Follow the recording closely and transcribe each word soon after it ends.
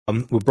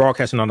We're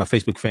broadcasting on our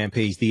Facebook fan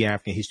page, The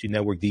African History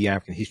Network, The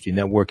African History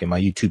Network, and my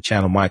YouTube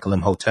channel, Michael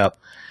M. Hotep,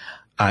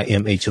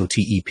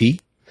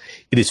 IMHOTEP.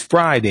 It is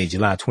Friday,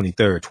 July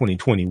 23rd,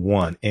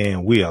 2021,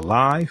 and we are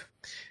live.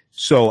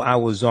 So I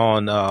was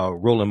on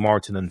Roland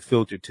Martin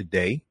Unfiltered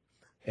today,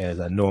 as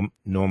I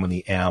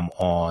normally am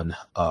on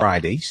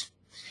Fridays.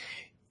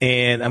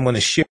 And I'm going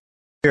to share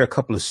a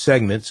couple of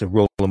segments of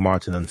Roland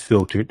Martin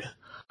Unfiltered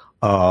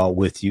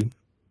with you.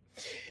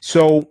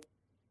 So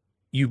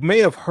you may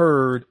have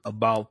heard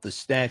about the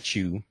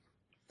statue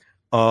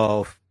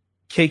of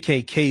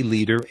KKK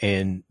leader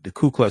and the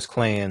Ku Klux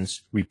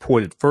Klan's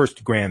reported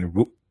first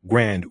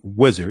Grand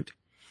Wizard,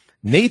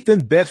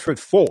 Nathan Bedford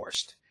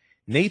Forrest.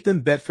 Nathan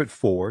Bedford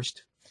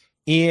Forrest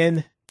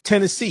in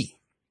Tennessee,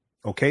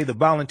 okay, the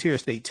volunteer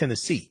state,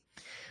 Tennessee.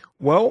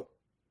 Well,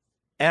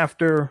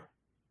 after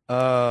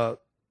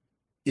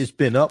it's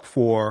been up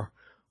for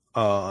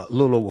a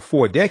little over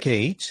 4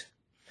 decades,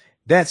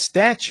 that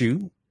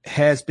statue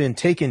has been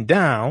taken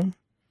down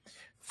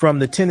from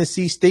the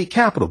Tennessee State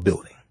Capitol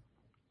building.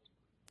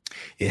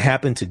 It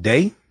happened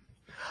today.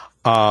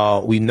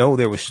 We know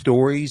there were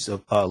stories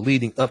of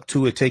leading up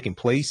to it taking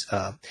place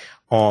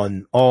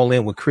on All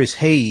In with Chris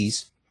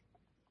Hayes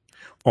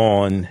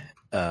on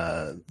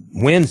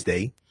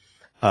Wednesday.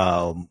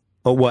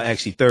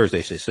 Actually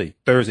Thursday, should I say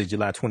Thursday,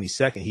 July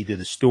 22nd. He did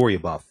a story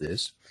about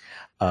this,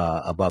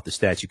 about the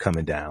statue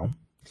coming down.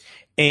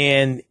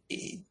 And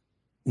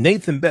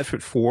Nathan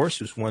Bedford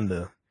Forrest was one of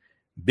the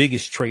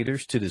biggest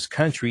traitors to this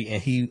country,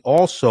 and he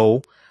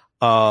also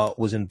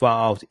was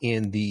involved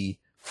in the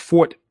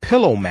Fort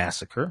Pillow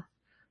massacre,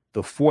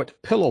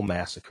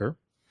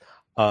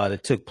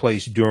 that took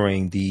place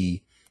during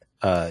the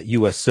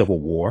U.S. Civil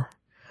War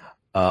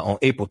on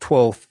April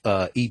 12th,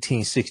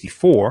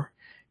 1864,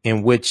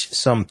 in which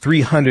some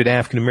 300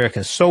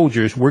 African-American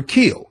soldiers were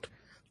killed.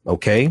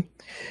 Okay,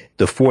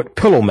 the Fort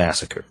Pillow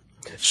massacre.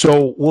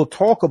 So we'll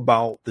talk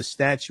about the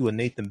statue of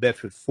Nathan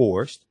Bedford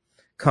Forrest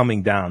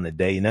coming down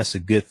today, and that's a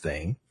good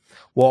thing.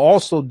 We'll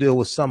also deal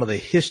with some of the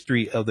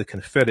history of the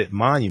Confederate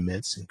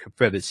monuments and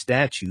Confederate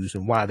statues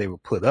and why they were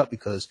put up,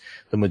 because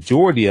the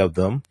majority of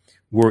them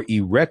were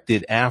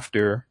erected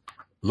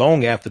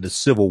long after the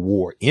Civil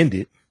War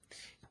ended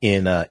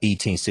in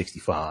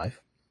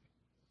 1865.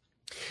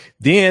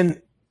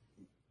 Then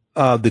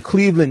the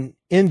Cleveland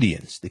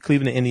Indians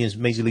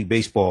Major League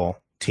Baseball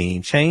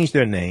team changed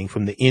their name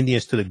from the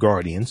Indians to the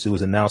Guardians. It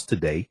was announced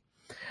today.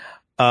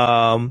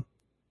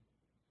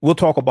 We'll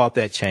talk about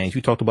that change.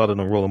 We talked about it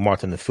on Roland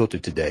Martin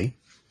Unfiltered today.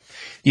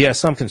 Yeah,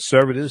 some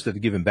conservatives that are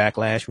giving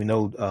backlash. We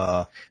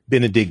know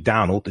Benedict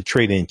Donald, the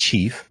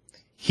traitor-in-chief,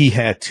 he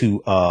had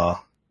to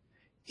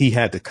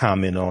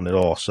comment on it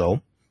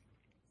also.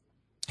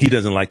 He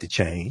doesn't like the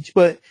change,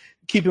 but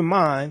keep in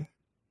mind,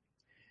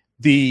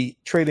 the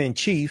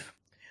traitor-in-chief,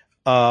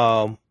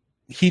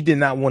 he did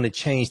not want to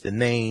change the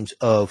names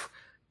of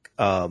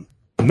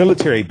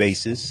military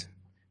bases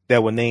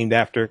that were named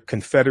after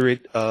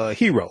Confederate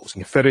heroes,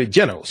 Confederate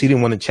generals. He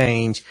didn't want to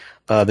change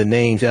the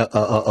names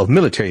of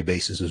military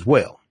bases as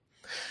well.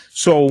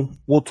 So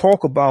we'll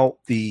talk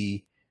about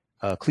the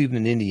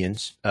Cleveland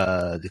Indians,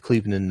 the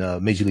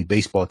Cleveland Major League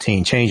Baseball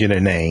team changing their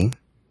name.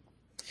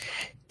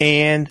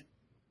 And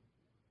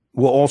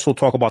we'll also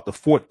talk about the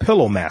Fort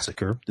Pillow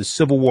massacre, the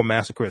Civil War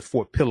massacre at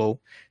Fort Pillow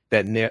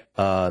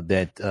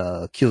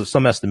that killed,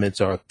 some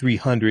estimates are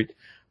 300,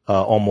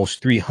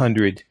 almost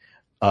 300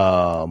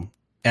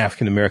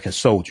 African-American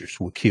soldiers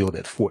who were killed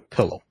at Fort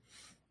Pillow.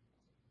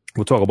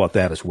 We'll talk about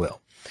that as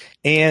well.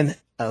 And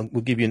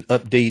we'll give you an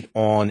update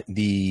on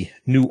the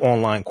new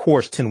online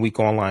course, 10-week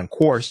online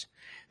course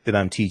that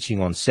I'm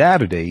teaching on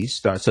Saturdays.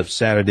 Starts up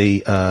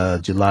Saturday,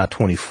 July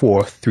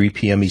 24th, 3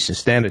 p.m. Eastern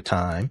Standard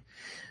Time.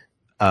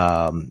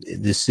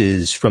 This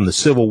is from the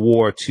Civil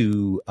War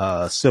to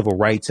Civil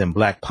Rights and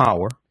Black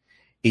Power,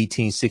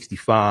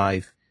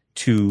 1865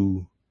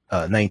 to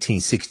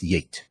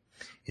 1968.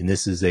 And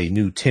this is a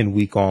new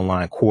 10-week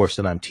online course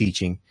that I'm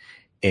teaching.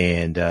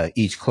 And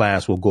each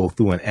class will go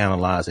through and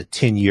analyze a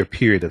 10-year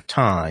period of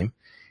time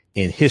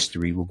in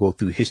history. We'll go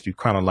through history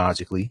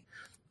chronologically,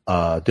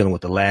 dealing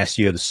with the last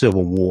year of the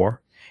Civil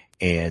War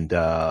and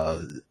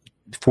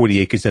 40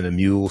 Acres and a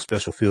Mule,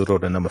 Special Field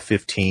Order number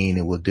 15.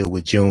 And we'll deal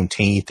with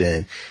Juneteenth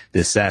and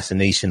the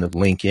assassination of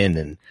Lincoln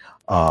and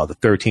the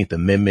 13th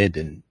Amendment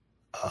and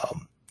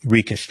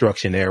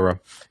Reconstruction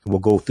era. And we'll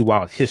go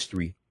throughout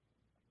history,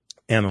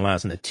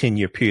 analyzing a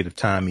 10-year period of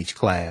time each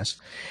class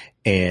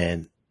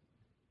and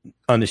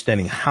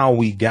understanding how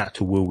we got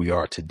to where we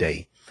are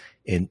today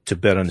and to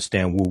better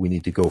understand where we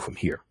need to go from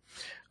here.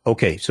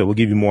 Okay, so we'll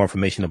give you more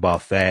information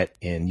about that,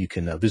 and you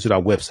can visit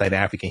our website,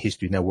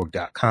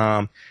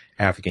 AfricanHistoryNetwork.com,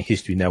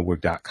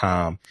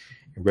 AfricanHistoryNetwork.com,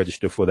 and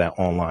register for that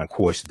online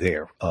course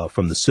there,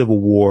 from the Civil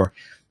War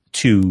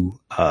to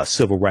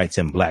Civil Rights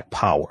and Black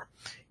Power,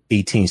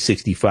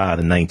 1865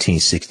 to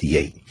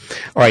 1968.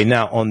 All right,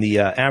 now on the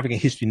African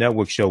History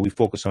Network show, we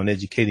focus on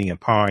educating,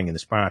 empowering, and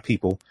inspiring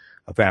people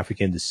of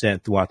African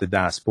descent throughout the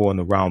diaspora and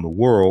around the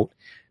world,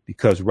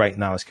 because right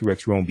knowledge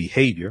corrects your own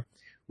behavior.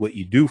 What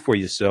you do for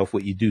yourself,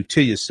 what you do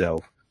to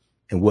yourself,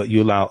 and what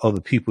you allow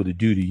other people to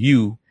do to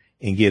you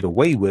and get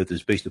away with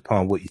is based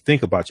upon what you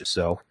think about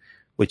yourself.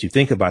 What you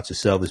think about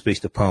yourself is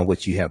based upon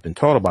what you have been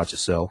taught about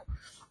yourself.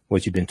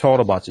 What you've been taught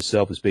about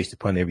yourself is based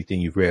upon everything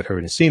you've read,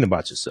 heard, and seen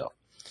about yourself.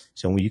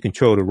 So when you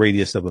control the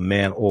radius of a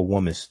man or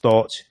woman's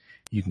thoughts,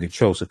 you can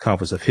control the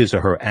circumference of his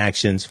or her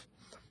actions,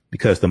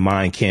 because the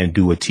mind can't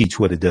do or teach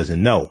what it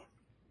doesn't know.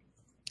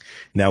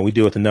 Now, we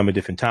deal with a number of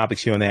different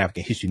topics here on the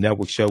African History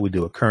Network show. We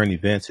deal with current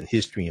events and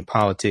history and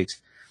politics,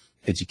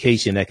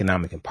 education,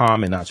 economic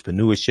empowerment,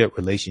 entrepreneurship,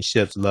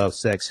 relationships, love,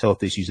 sex,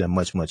 health issues, and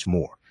much, much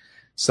more.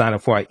 Sign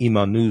up for our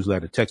email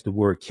newsletter. Text the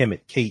word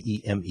Kemet,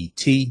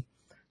 K-E-M-E-T,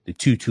 the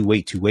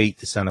 22828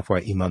 to sign up for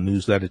our email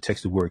newsletter.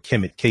 Text the word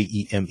Kemet,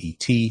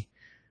 K-E-M-E-T,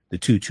 the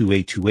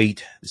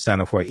 22828 to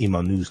sign up for our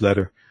email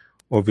newsletter,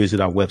 or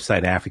visit our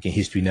website,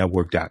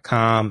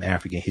 AfricanHistoryNetwork.com,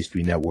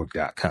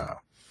 AfricanHistoryNetwork.com.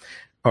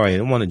 All right,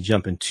 I want to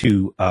jump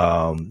into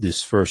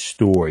this first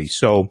story.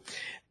 So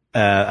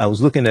I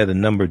was looking at a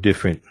number of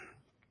different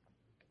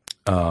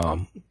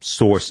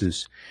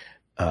sources,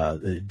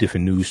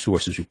 different news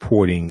sources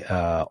reporting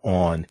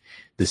on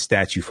the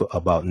statue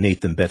about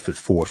Nathan Bedford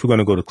Forrest. We're going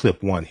to go to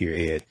clip one here,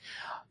 Ed.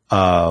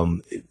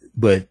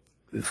 But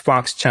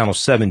Fox Channel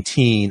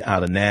 17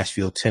 out of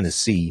Nashville,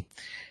 Tennessee,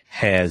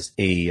 has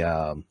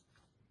a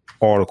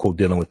article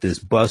dealing with this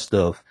bust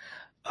of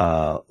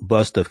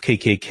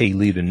KKK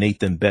leader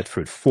Nathan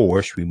Bedford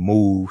Forrest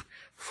removed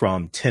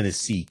from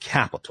Tennessee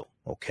Capitol.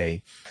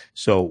 Okay,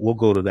 so we'll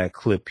go to that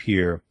clip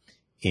here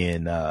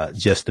in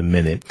just a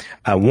minute.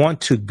 I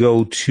want to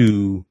go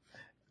to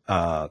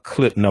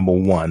clip number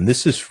one.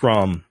 This is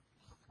from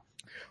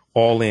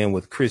All In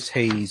with Chris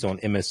Hayes on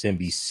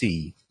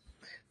MSNBC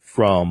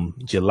from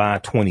July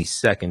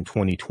 22nd,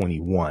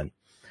 2021.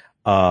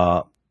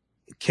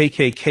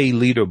 KKK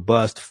leader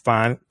bust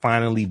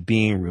finally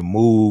being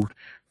removed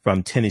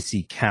from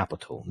Tennessee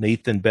Capitol.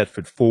 Nathan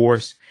Bedford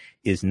Forrest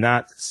is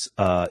not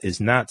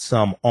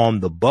some on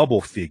the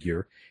bubble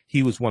figure.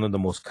 He was one of the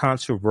most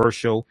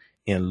controversial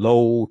and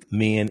loathed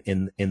men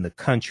in the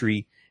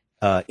country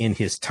in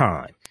his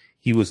time.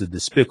 He was a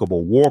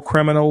despicable war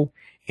criminal,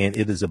 and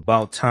it is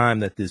about time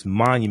that this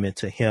monument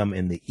to him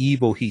and the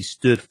evil he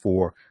stood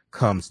for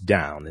comes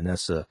down. And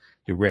that's a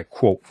direct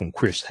quote from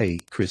Chris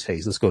Hayes.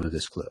 Let's go to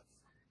this clip.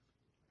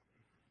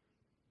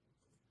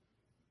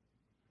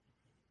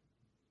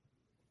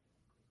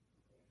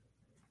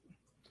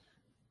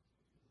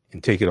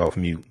 And take it off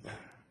mute.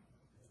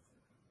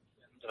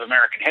 Of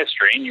American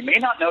history, and you may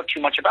not know too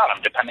much about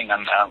him, depending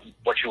on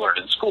what you learned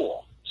in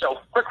school. So,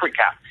 quick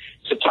recap.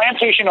 He's a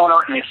plantation owner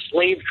and a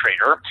slave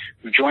trader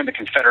who joined the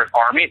Confederate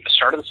Army at the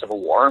start of the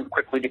Civil War and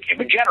quickly became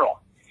a general.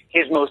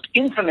 His most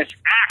infamous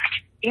act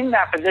in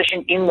that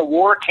position in the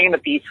war came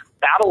at the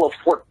Battle of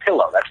Fort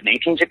Pillow. That's in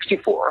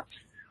 1864,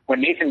 when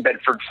Nathan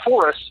Bedford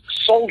Forrest's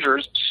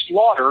soldiers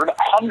slaughtered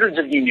hundreds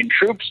of Union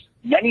troops,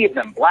 many of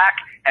them black,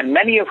 and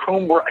many of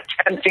whom were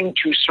attempting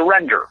to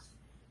surrender.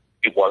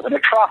 It was an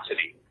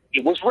atrocity.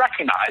 It was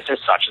recognized as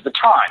such at the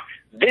time.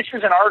 This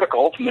is an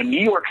article from the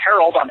New York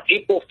Herald on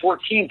April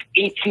 14th,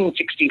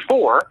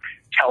 1864,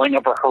 telling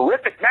of a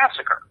horrific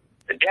massacre,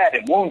 the dead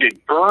and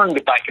wounded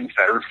burned by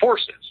Confederate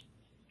forces.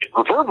 It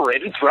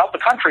reverberated throughout the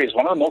country as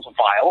one of the most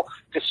vile,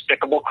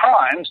 despicable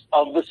crimes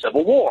of the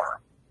Civil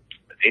War.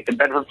 But Nathan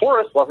Bedford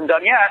Forrest wasn't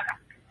done yet.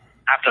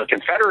 After the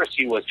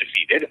Confederacy was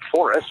defeated,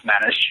 Forrest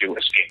managed to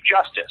escape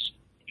justice.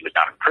 He was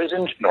not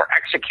imprisoned nor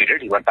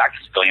executed. He went back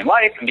to civilian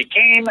life and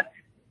became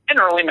an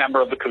early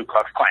member of the Ku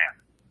Klux Klan.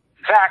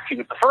 In fact, he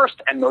was the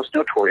first and most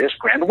notorious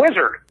Grand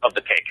Wizard of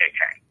the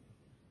KKK.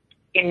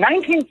 In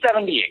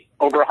 1978,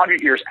 over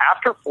 100 years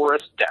after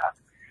Forrest's death,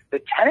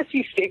 the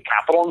Tennessee State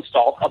Capitol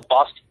installed a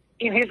bust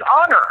in his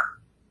honor.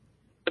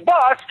 The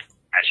bust,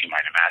 as you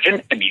might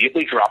imagine,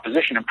 immediately drew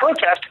opposition and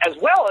protest, as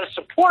well as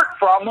support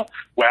from,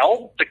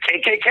 well, the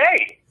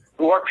KKK,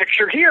 who are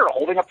pictured here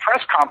holding a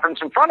press conference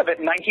in front of it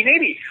in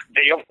 1980.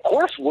 They, of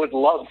course, would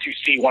love to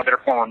see one of their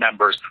former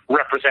members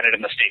represented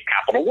in the state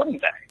capitol,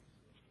 wouldn't they?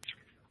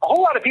 A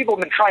whole lot of people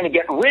have been trying to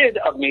get rid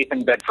of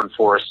Nathan Bedford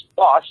Forrest's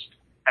bust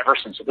ever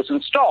since it was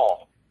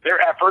installed. Their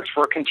efforts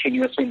were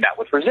continuously met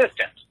with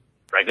resistance.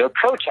 Regular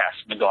protests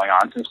have been going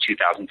on since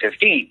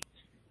 2015.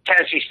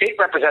 Tennessee State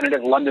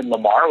Representative London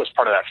Lamar was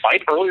part of that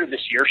fight. Earlier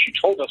this year, she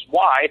told us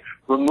why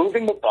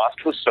removing the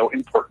bust was so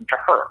important to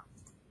her.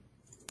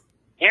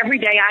 Every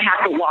day I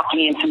have to walk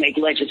in to make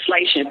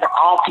legislation for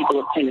all people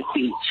of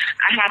Tennessee.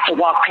 I have to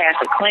walk past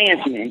a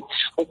Klansman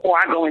before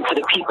I go into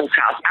the People's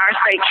House. Our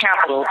state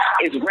capitol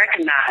is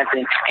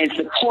recognizing and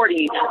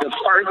supporting the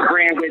first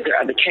Grand Wizard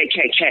of the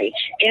KKK.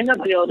 In a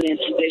building,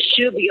 there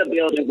should be a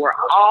building where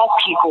all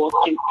people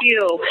can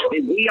feel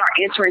that we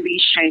are entering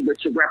these chambers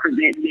to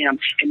represent them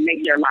and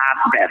make their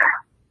lives better.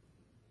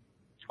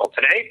 Well,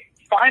 today,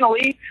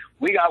 finally,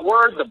 we got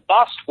word the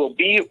bust will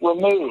be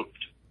removed.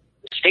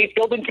 The State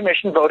Building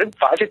Commission voted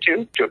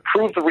 5-2 to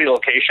approve the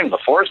relocation of the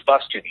Forrest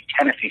bust to the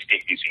Tennessee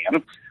State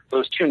Museum.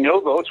 Those 2 no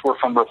votes were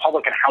from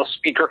Republican House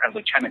Speaker and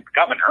Lieutenant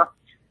Governor.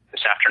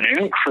 This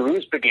afternoon,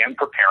 crews began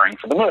preparing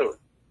for the move.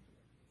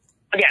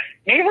 Again,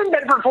 Nathan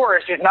Bedford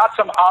Forrest is not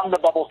some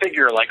on-the-bubble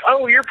figure like,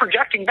 oh, you're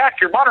projecting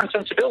back your modern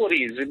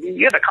sensibilities.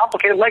 You have a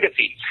complicated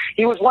legacy.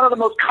 He was one of the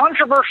most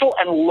controversial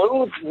and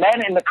loathed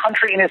men in the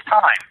country in his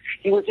time.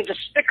 He was a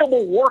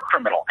despicable war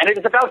criminal, and it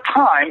is about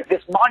time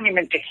this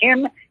monument to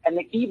him and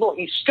the evil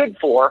he stood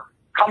for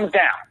comes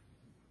down.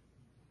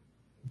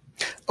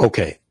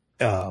 Okay.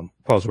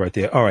 Pause right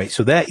there. All right.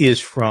 So that is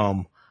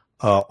from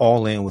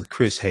All In with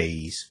Chris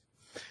Hayes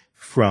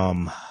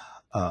from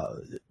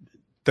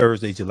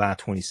Thursday, July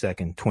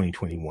 22nd,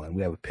 2021.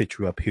 We have a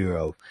picture up here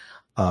of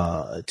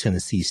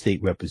Tennessee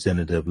State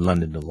Representative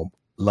London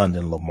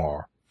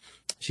Lamar.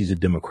 She's a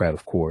Democrat,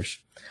 of course.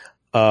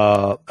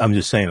 I'm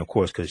just saying, of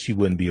course, because she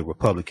wouldn't be a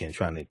Republican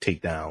trying to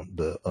take down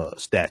the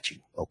statue.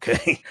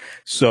 Okay.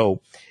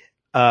 So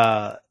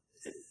we're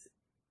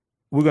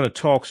going to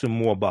talk some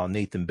more about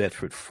Nathan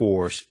Bedford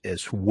Forrest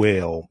as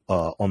well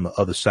on the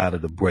other side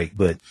of the break.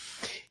 But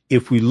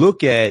if we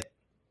look at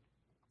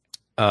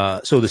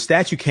so the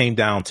statue came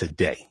down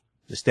today.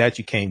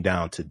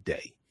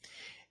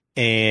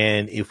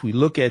 And if we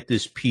look at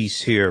this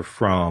piece here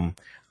from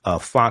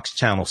Fox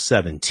Channel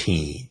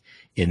 17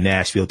 in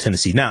Nashville,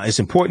 Tennessee. Now, it's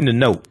important to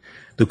note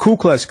the Ku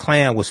Klux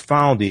Klan was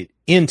founded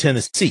in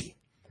Tennessee.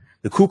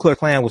 The Ku Klux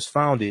Klan was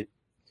founded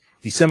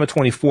December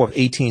 24th,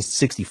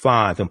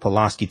 1865 in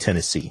Pulaski,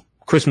 Tennessee,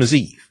 Christmas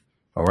Eve.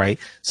 All right.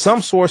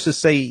 Some sources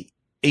say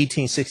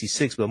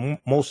 1866, but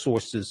most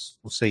sources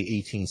will say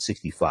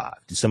 1865.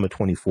 December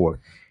 24th,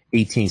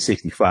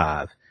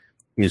 1865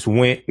 is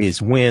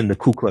when the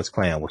Ku Klux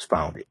Klan was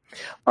founded.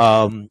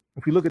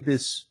 If we look at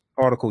this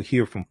article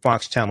here from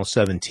Fox Channel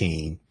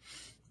 17,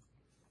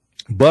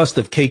 bust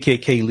of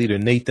KKK leader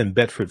Nathan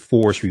Bedford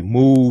Forrest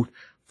removed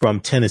from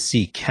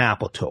Tennessee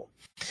Capitol.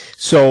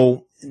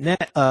 So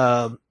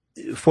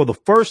for the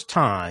first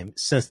time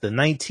since the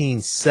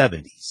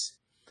 1970s,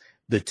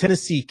 the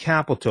Tennessee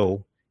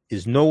Capitol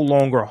is no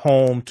longer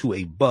home to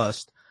a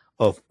bust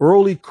of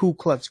early Ku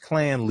Klux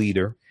Klan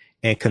leader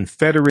and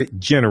Confederate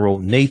General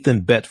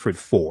Nathan Bedford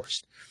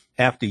Forrest.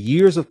 After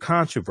years of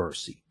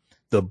controversy,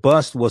 the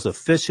bust was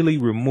officially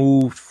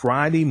removed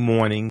Friday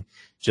morning,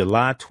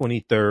 July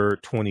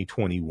 23rd,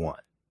 2021.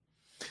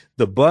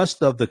 The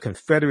bust of the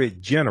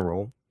Confederate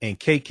General and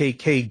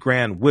KKK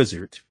Grand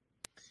Wizard.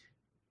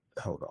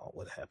 Hold on,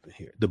 what happened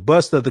here? The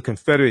bust of the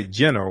Confederate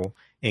General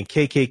and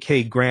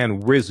KKK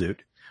Grand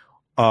Wizard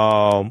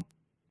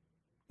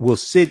will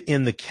sit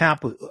in the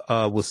Capitol.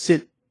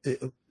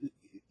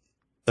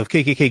 Of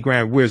KKK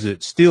Grand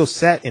Wizard still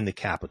sat in the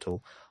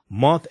Capitol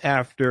months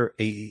after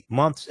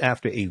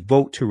a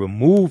vote to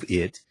remove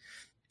it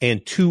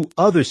and two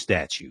other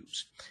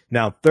statues.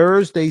 Now,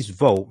 Thursday,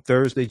 July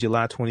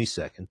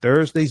 22nd,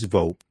 Thursday's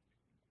vote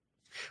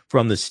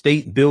from the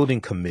State Building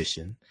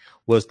Commission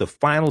was the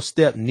final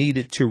step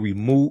needed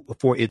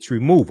for its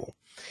removal.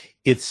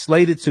 It's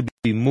slated to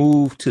be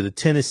moved to the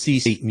Tennessee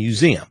State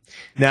Museum.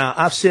 Now,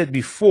 I've said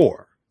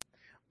before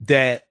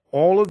that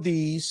all of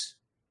these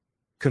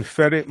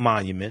Confederate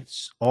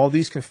monuments, all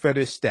these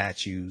Confederate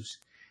statues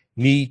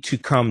need to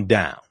come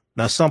down.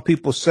 Now, some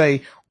people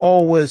say,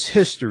 oh, well, it's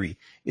history.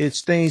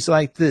 It's things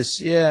like this.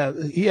 Yeah,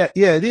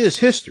 it is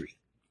history.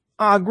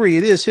 I agree.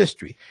 It is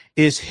history.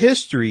 It's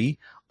history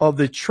of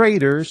the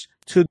traitors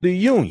to the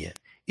Union.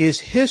 It's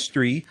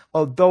history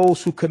of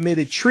those who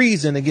committed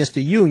treason against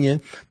the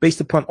Union based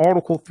upon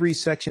Article 3,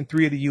 Section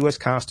 3 of the U.S.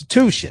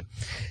 Constitution.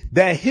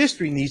 That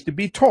history needs to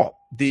be taught.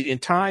 The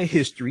entire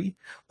history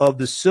of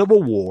the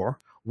Civil War,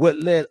 what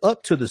led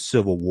up to the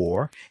Civil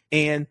War,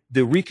 and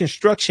the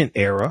Reconstruction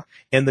era,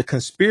 and the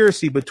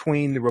conspiracy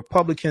between the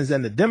Republicans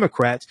and the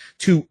Democrats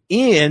to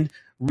end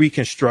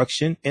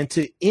Reconstruction and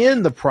to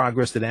end the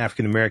progress that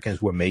African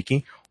Americans were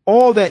making.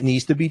 All that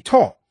needs to be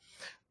taught.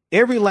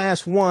 Every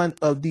last one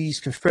of these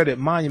Confederate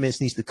monuments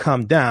needs to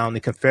come down, the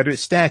Confederate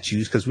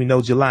statues, because we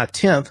know July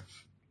 10th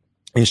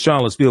in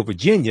Charlottesville,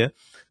 Virginia,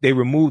 they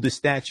removed the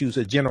statues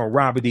of General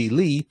Robert E.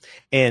 Lee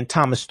and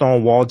Thomas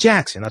Stonewall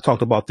Jackson. I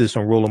talked about this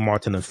on Roland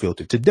Martin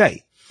Unfiltered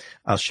today.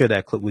 I'll share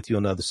that clip with you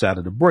on the other side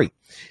of the break.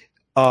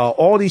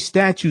 All these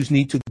statues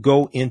need to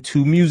go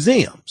into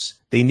museums.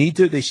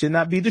 They should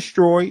not be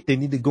destroyed. They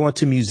need to go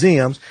into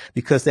museums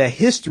because that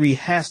history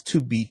has to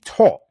be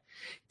taught.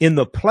 In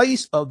the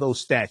place of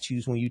those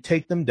statues, when you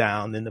take them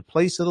down, in the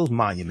place of those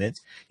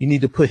monuments, you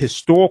need to put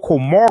historical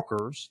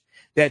markers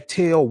that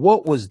tell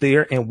what was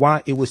there and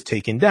why it was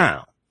taken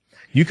down.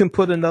 You can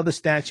put another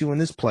statue in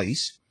this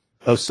place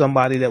of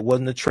somebody that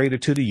wasn't a traitor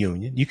to the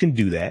Union. You can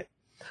do that.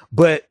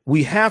 But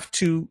we have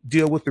to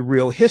deal with the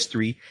real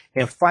history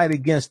and fight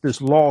against this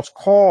lost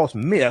cause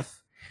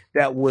myth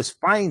that was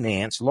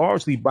financed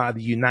largely by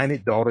the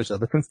United Daughters of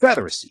the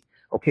Confederacy.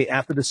 Okay,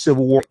 after the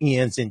Civil War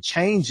ends and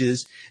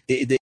changes,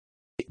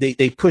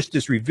 they pushed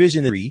this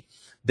revisionary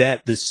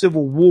that the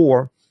Civil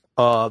War,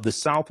 the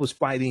South was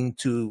fighting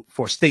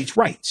for states'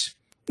 rights.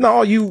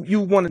 No, you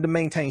wanted to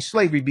maintain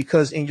slavery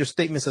because in your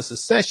statements of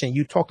secession,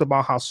 you talked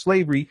about how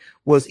slavery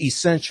was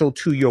essential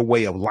to your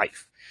way of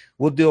life.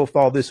 We'll deal with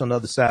all this on the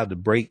other side of the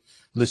break.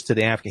 Listen to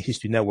the African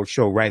History Network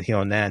show right here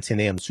on 910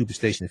 AM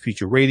Superstation and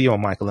Future Radio.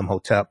 I'm Michael M.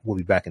 Hotep. We'll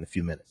be back in a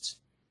few minutes.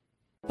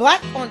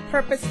 Black on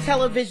Purpose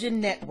Television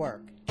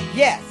Network.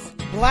 Yes,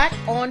 Black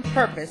on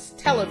Purpose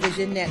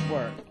Television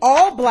Network.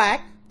 All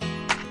black,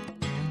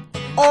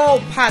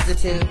 all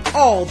positive,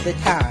 all the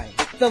time.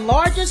 The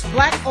largest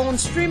black-owned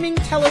streaming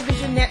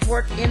television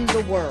network in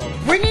the world.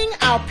 Bringing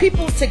our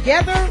people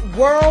together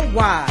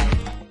worldwide.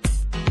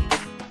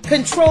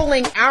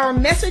 Controlling our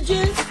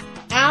messages,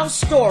 our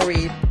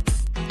story,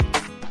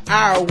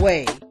 our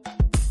way.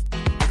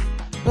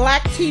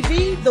 Black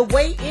TV the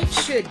way it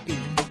should be.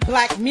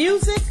 Black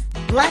music,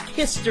 Black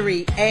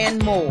history,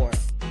 and more.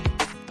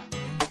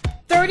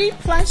 30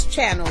 plus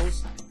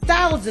channels,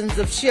 thousands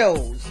of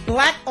shows.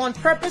 Black on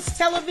Purpose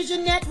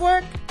Television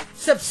Network.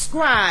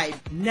 Subscribe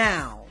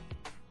now.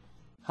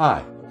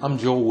 Hi, I'm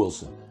Joel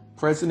Wilson,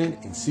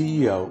 President and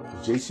CEO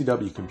of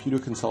JCW Computer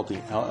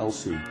Consulting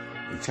LLC,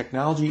 a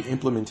technology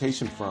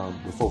implementation firm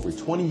with over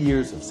 20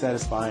 years of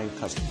satisfying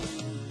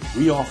customers.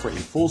 We offer a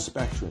full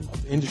spectrum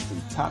of industry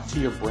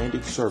top-tier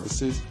branded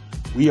services.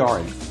 We are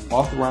an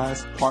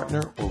authorized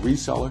partner or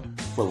reseller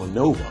for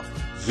Lenovo,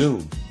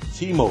 Zoom,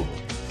 T-Mobile,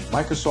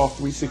 Microsoft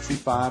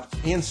 365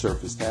 and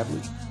Surface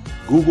tablets,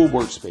 Google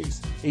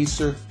Workspace,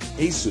 Acer,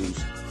 Asus,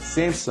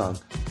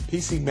 Samsung,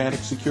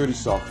 PCmatic security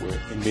software,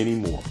 and many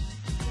more.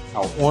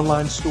 Our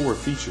online store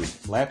features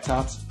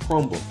laptops,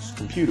 Chromebooks,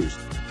 computers,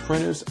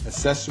 printers,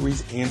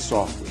 accessories, and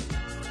software.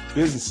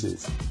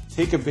 Businesses,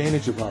 take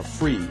advantage of our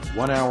free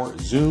 1-hour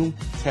Zoom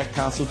tech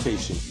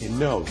consultation and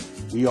know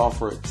we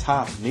offer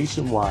top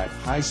nationwide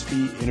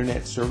high-speed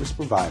internet service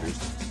providers,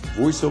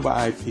 voice over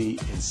IP,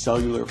 and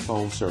cellular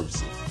phone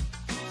services.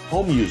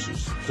 Home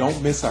users,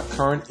 don't miss our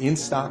current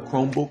in-stock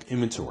Chromebook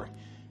inventory.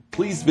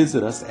 Please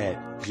visit us at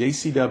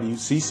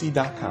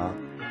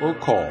jcwcc.com or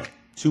call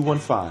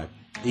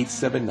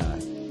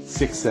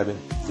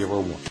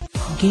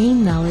 215-879-6701.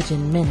 Gain knowledge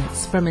in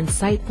minutes from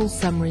insightful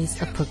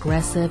summaries of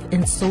progressive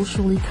and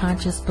socially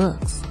conscious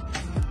books.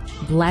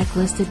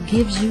 Blacklisted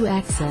gives you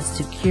access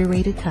to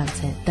curated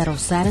content that'll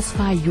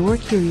satisfy your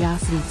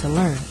curiosity to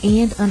learn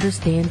and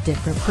understand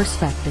different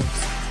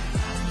perspectives.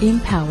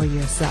 Empower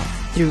yourself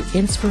through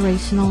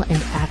inspirational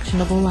and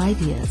actionable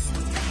ideas.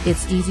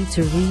 It's easy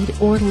to read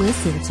or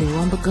listen to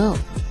on the go.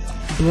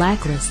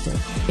 Blacklisted.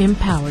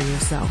 Empower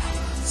yourself.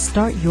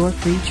 Start your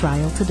free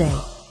trial today.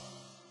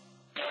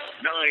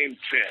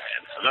 910,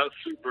 the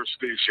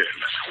Superstation,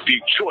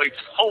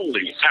 Detroit's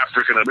only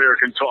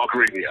African-American talk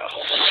radio.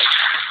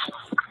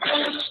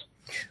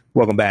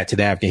 Welcome back to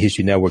the African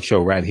History Network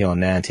show right here on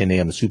 910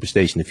 AM, the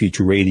Superstation, the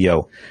Future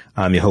Radio.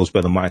 I'm your host,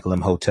 Brother Michael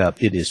M.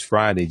 Hotep. It is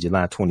Friday,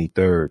 July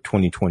 23rd,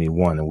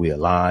 2021, and we are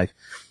live.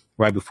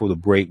 Right before the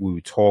break, we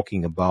were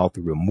talking about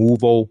the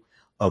removal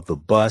of the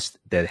bust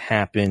that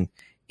happened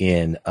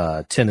in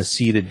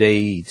Tennessee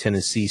today,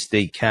 Tennessee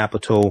State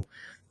Capitol,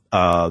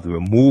 the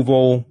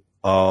removal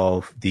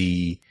of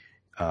the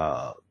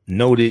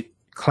noted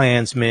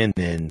Klansman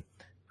and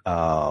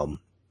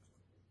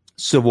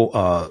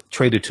civil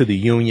traitor to the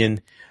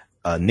Union,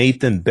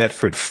 Nathan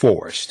Bedford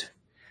Forrest.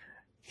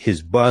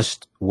 His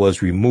bust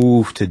was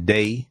removed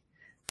today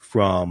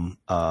from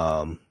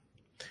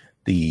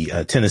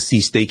the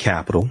Tennessee State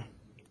Capitol,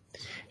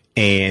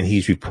 and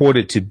he's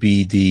reported to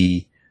be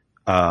the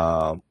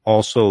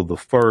also the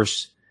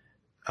first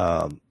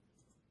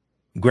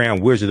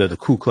Grand Wizard of the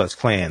Ku Klux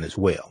Klan as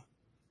well.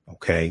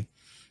 Okay,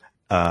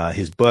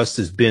 his bust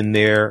has been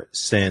there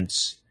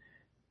since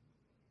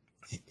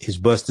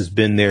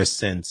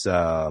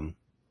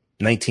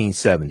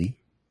 1970.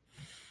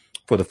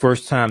 For the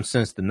first time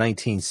since the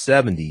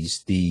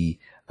 1970s, the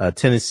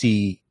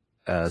Tennessee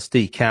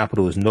State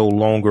Capitol is no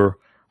longer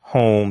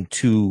home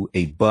to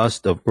a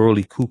bust of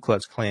early Ku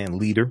Klux Klan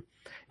leader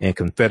and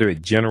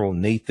Confederate General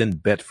Nathan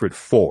Bedford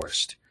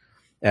Forrest.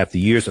 After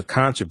years of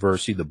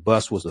controversy, the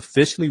bust was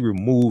officially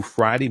removed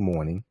Friday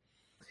morning,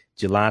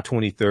 July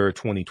 23rd,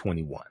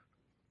 2021.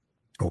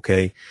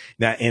 Okay.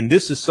 Now, and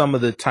this is some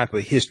of the type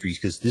of histories,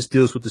 because this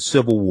deals with the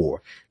Civil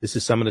War. This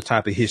is some of the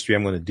type of history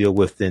I'm going to deal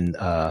with in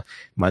the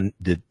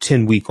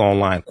 10-week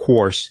online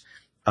course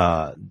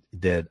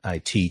that I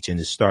teach, and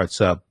it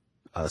starts up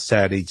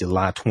Saturday,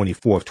 July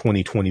 24th,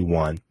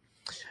 2021.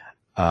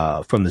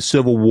 From the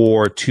Civil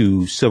War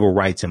to Civil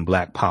Rights and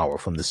Black Power.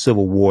 From the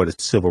Civil War to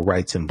Civil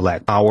Rights and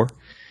Black Power.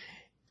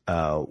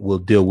 We'll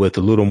deal with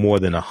a little more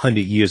than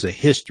 100 years of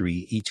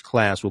history. Each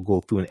class will go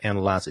through and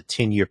analyze a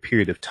 10-year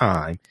period of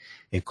time,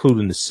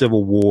 including the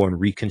Civil War and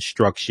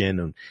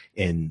Reconstruction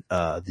and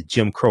the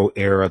Jim Crow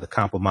era, the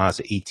Compromise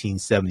of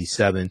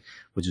 1877,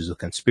 which is a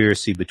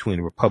conspiracy between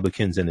the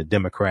Republicans and the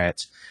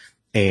Democrats.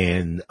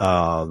 And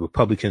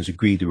Republicans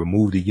agreed to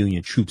remove the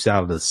Union troops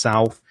out of the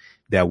South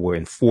that were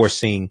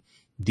enforcing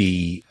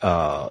the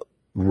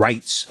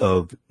rights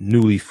of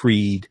newly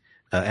freed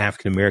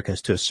African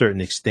Americans to a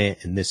certain extent.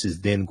 And this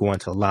is then going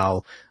to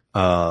allow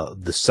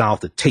the South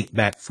to take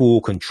back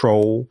full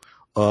control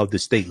of the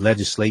state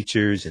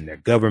legislatures and their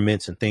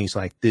governments and things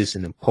like this,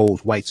 and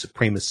impose white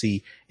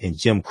supremacy and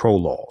Jim Crow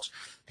laws.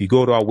 If you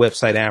go to our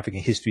website,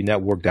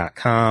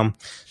 AfricanHistoryNetwork.com,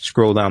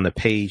 scroll down the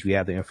page, we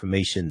have the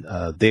information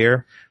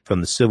there. From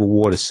the Civil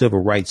War to Civil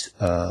Rights,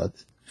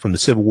 from the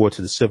Civil War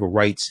to the Civil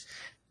Rights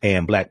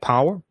and Black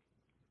Power,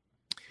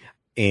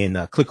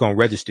 and click on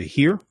register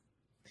here.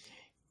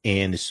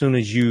 And as soon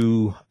as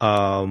you,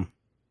 and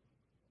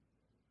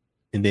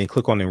then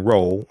click on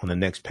enroll on the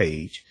next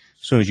page.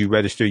 As soon as you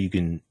register,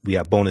 we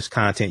have bonus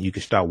content. You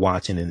can start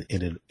watching and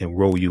it'll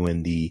enroll you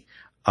in the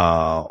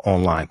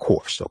online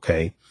course.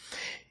 Okay.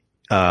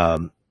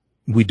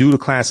 We do the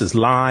classes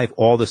live.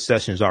 All the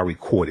sessions are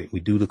recorded. We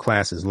do the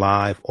classes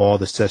live. All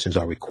the sessions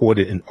are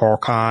recorded and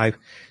archived,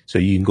 so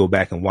you can go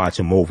back and watch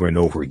them over and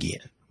over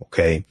again.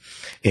 Okay.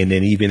 And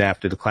then even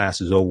after the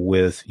class is over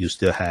with, you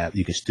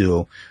can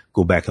still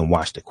go back and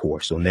watch the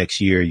course. So next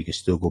year, you can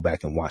still go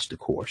back and watch the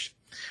course.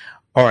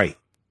 All right.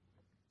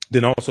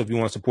 Then also, if you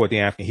want to support the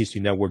African History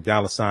Network,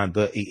 $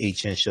 the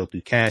AHN show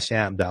through Cash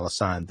App,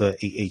 $ the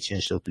AHN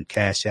show through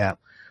Cash App,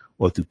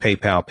 or through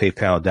PayPal,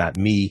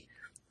 paypal.me/the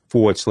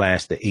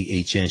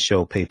AHN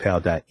show,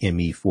 paypal.me/the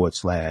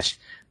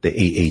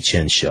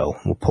AHN show.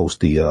 We'll post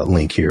the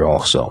link here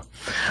also.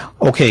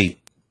 Okay.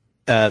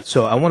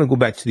 So I want to go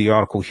back to the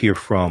article here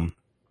from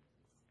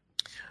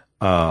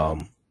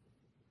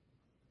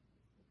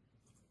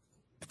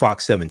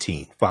Fox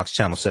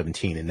Channel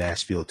 17 in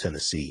Nashville,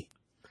 Tennessee.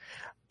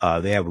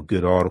 They have a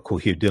good article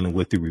here dealing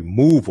with the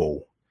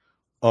removal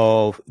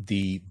of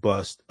the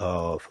bust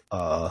of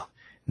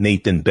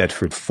Nathan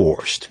Bedford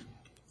Forrest.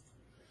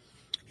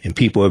 And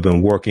people have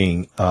been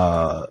working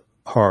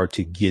hard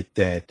to get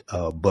that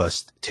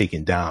bust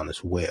taken down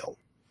as well.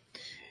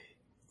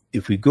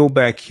 If we go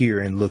back here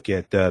and look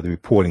at the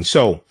reporting.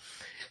 So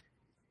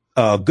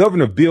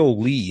Governor Bill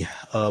Lee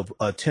of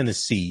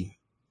Tennessee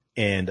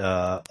and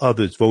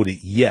others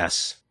voted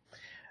yes.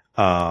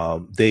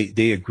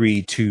 They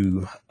agreed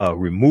to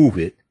remove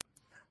it,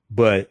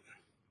 but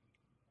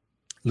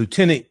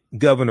Lieutenant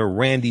Governor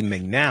Randy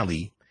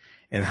McNally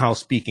and House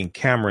Speaker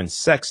Cameron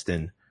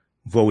Sexton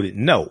voted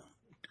no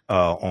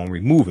on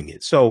removing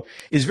it. So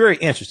it's very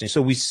interesting.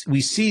 So we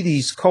see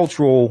these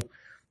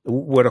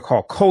what are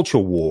called culture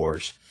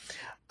wars.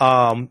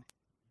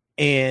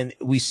 And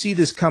we see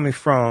this coming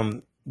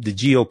from the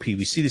GOP.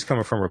 We see this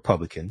coming from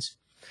Republicans,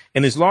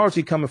 and it's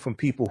largely coming from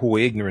people who are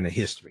ignorant of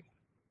history.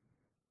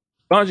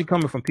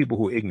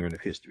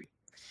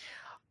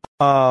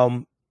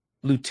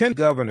 Lieutenant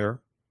Governor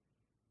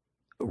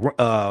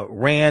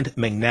Rand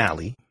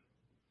McNally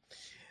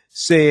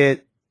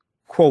said,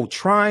 quote,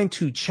 trying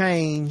to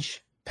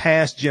change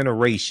past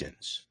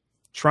generations.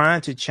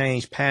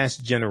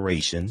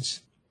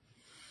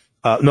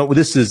 No,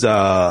 this is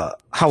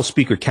House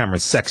Speaker Cameron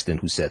Sexton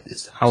who said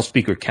this. House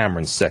Speaker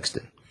Cameron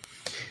Sexton.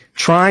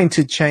 Trying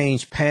to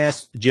change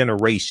past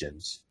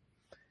generations'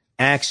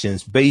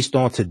 actions based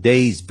on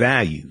today's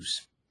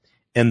values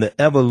and the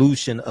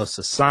evolution of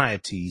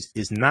societies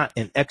is not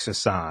an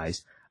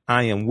exercise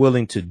I am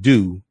willing to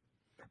do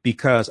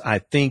because I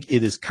think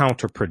it is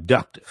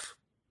counterproductive.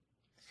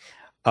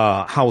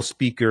 House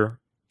Speaker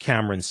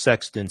Cameron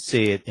Sexton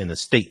said in a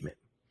statement.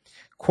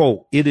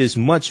 Quote, it is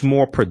much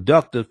more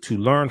productive to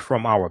learn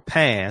from our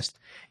past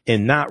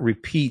and not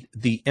repeat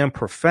the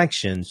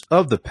imperfections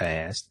of the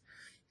past.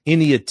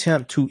 Any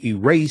attempt to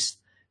erase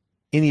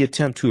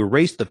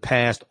the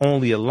past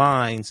only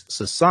aligns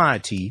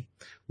society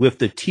with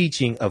the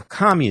teaching of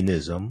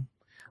communism,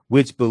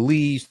 which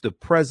believes the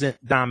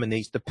present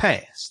dominates the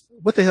past.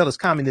 What the hell does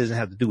communism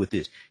have to do with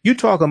this? You're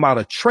talking about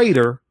a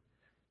traitor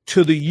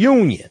to the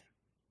Union.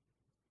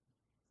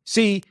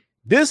 See,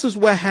 this is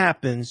what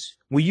happens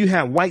when you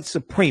have white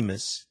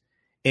supremacists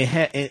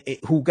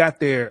who got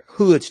their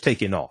hoods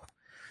taken off.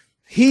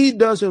 He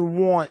doesn't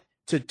want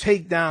to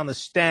take down a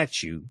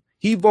statue.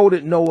 He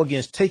voted no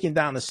against taking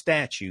down a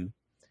statue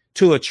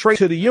to a traitor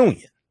to the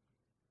Union.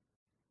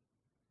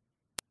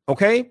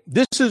 Okay,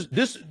 the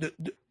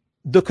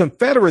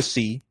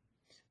Confederacy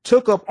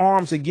took up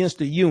arms against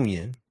the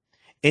Union,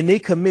 and they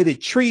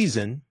committed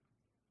treason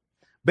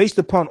based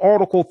upon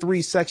Article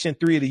 3, Section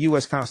 3 of the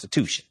U.S.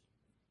 Constitution.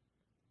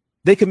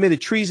 They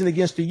committed treason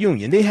against the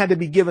Union. They had to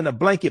be given a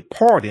blanket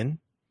pardon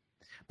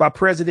by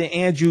President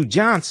Andrew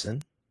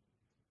Johnson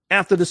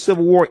after the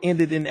Civil War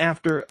ended and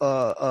after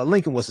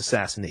Lincoln was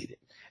assassinated,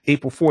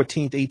 April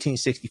 14th,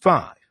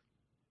 1865.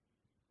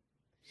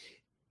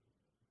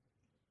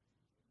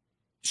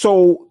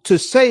 So to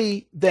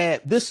say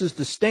that this is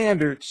the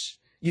standards,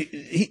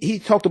 he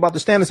talked about the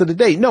standards of the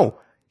day. No,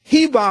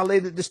 he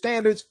violated the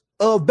standards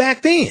of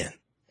back then.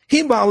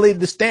 He violated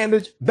the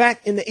standards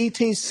back in the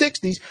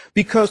 1860s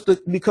because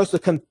the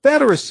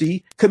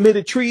Confederacy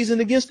committed treason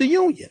against the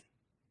Union.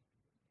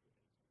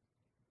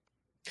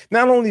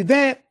 Not only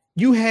that,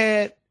 you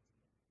had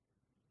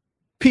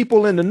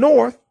people in the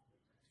North,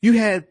 you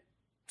had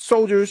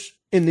soldiers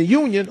in the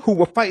Union who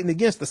were fighting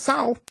against the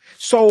South.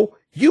 So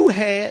you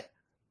had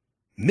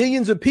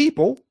millions of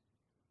people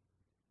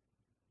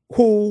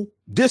who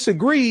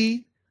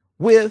disagreed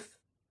with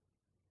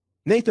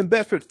Nathan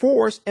Bedford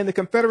Forrest and the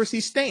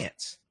Confederacy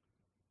stance.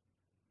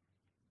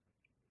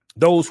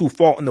 Those who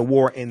fought in the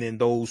war, and then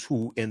those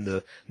who in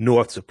the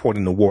North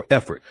supporting the war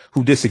effort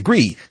who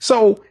disagreed.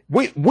 So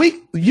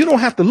you don't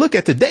have to look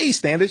at today's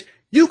standards.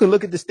 You can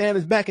look at the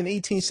standards back in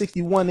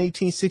 1861,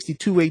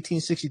 1862,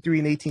 1863,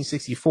 and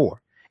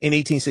 1864, in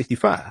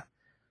 1865.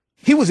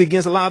 He was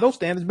against a lot of those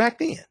standards back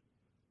then.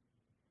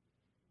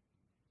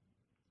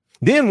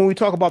 Then when we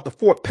talk about the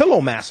Fort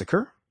Pillow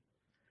massacre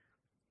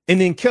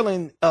and then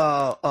killing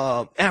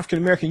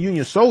African-American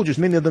Union soldiers,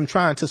 many of them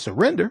trying to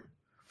surrender.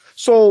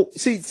 So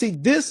see,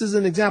 this is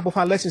an example of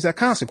how elections have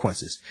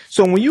consequences.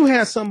 So when you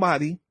have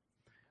somebody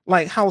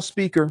like House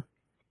Speaker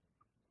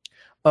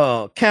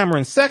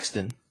Cameron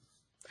Sexton,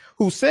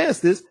 who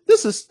says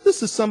this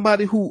is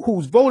somebody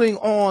who's voting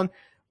on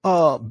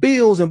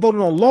bills and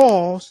voting on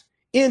laws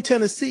in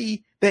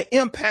Tennessee that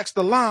impacts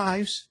the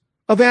lives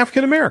of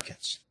African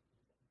Americans.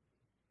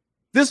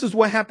 This is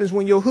what happens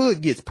when your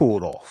hood gets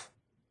pulled off.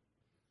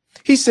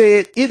 He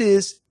said it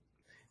is.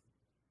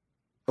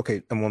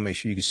 Okay, I want to make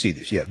sure you can see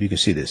this. Yeah, you can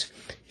see this.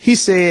 He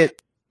said,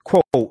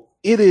 quote,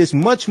 "It is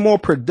much more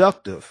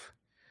productive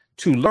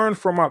to learn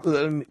from our,"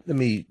 let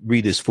me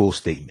read this full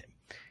statement.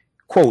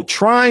 Quote,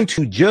 "Trying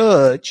to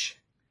judge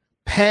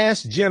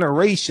past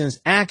generations'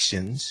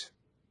 actions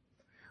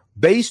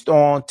based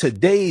on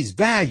today's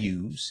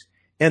values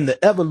and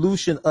the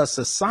evolution of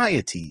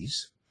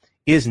societies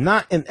is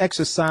not an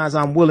exercise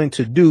I'm willing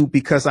to do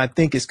because I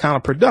think it's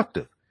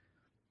counterproductive."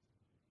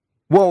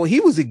 Well, he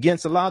was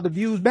against a lot of the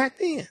views back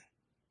then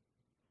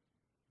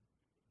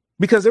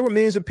because there were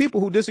millions of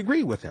people who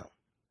disagreed with him.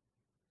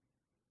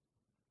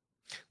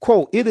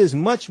 Quote, "It is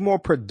much more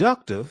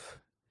productive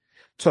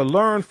to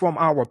learn from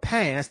our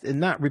past and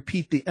not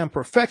repeat the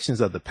imperfections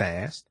of the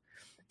past.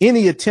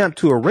 Any attempt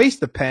to erase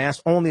the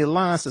past only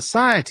aligns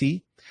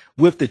society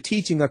with the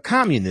teaching of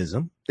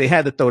communism." They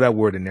had to throw that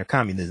word in there,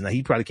 communism. Now,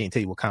 he probably can't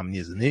tell you what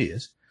communism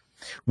is,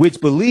 which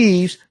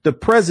believes the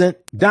present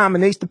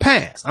dominates the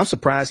past. I'm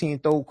surprised he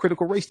didn't throw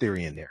critical race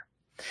theory in there.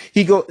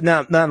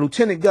 Now,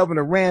 Lieutenant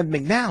Governor Rand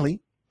McNally,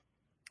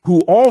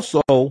 who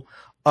also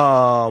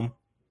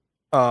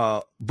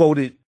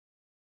voted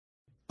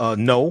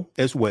no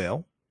as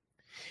well.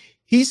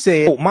 He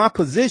said, "My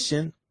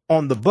position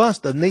on the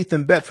bust of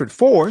Nathan Bedford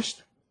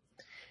Forrest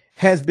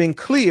has been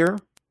clear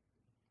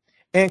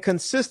and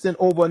consistent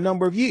over a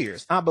number of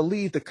years. I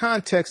believe the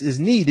context is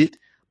needed,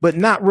 but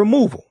not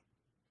removal.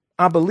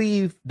 I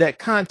believe that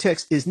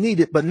context is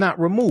needed, but not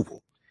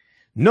removal.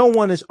 No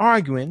one is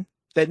arguing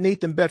that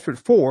Nathan Bedford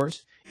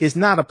Forrest is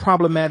not a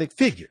problematic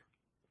figure.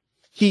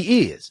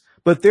 He is,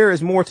 but there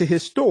is more to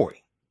his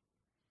story.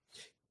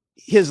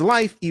 His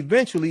life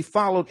eventually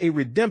followed a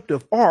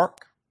redemptive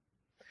arc,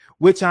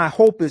 which I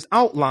hope is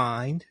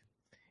outlined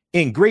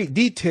in great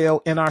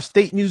detail in our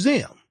state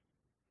museum."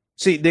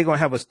 See, they're going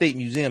to have a state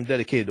museum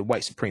dedicated to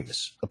white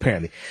supremacists,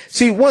 apparently.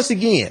 See, once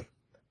again,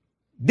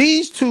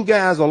 these two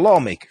guys are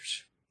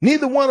lawmakers.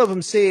 Neither one of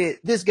them said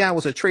this guy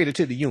was a traitor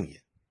to the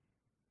Union.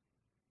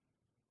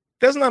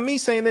 That's not me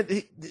saying that.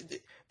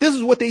 This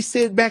is what they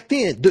said back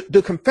then.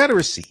 The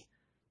Confederacy,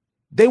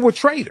 they were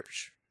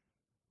traitors.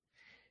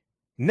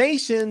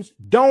 Nations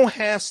don't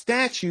have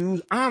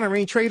statues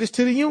honoring traitors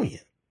to the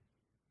Union.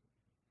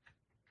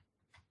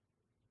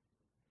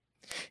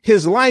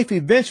 His life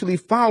eventually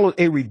followed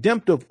a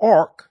redemptive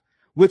arc,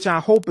 which I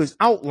hope is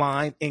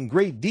outlined in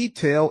great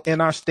detail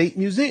in our state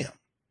museum.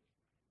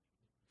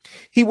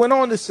 He went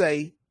on to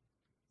say,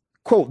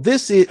 quote,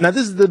 this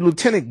is the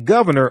Lieutenant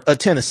Governor of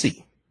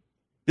Tennessee.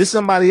 This is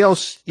somebody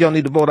else y'all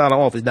need to vote out of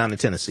office down in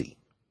Tennessee.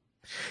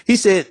 He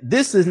said,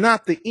 "This is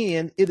not the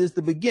end, it is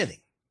the beginning."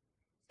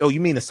 Oh,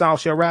 you mean the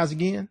South shall rise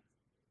again?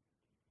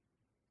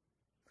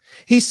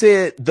 He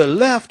said, "The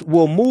left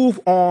will move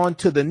on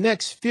to the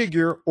next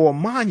figure or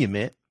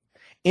monument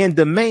and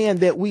demand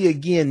that we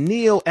again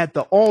kneel at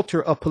the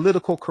altar of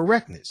political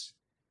correctness."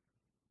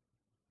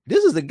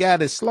 This is the guy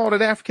that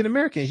slaughtered African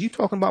Americans. You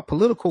talking about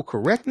political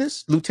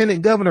correctness?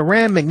 Lieutenant Governor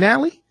Rand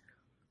McNally?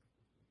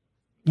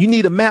 You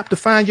need a map to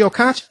find your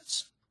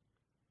conscience?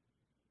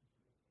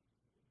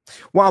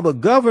 While the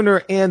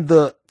governor and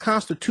the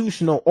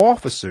constitutional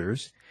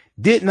officers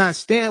did not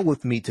stand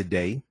with me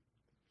today,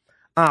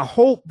 I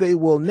hope they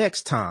will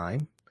next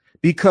time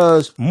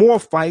because more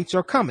fights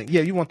are coming.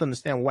 Yeah, you want to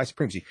understand white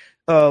supremacy.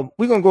 We're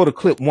going to go to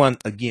clip one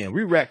again.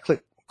 Re-rack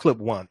clip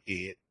one,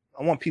 Ed.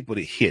 I want people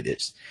to hear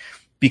this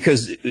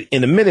because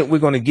in a minute we're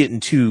going to get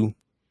into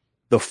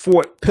the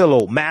Fort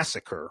Pillow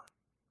massacre,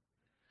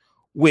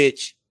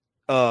 which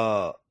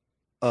massacre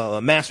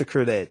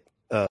that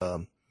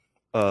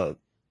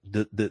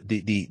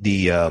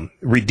the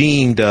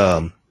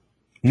redeemed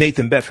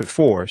Nathan Bedford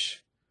Forrest,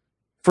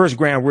 first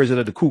Grand Wizard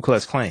of the Ku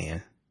Klux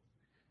Klan,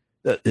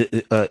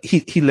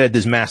 he led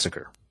this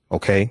massacre.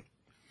 Okay,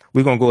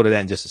 we're gonna go to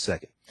that in just a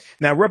second.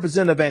 Now,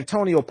 Representative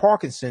Antonio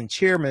Parkinson,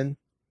 chairman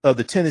of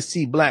the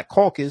Tennessee Black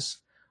Caucus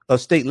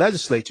of state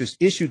legislatures,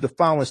 issued the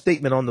following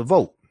statement on the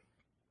vote.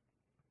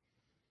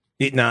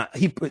 Now,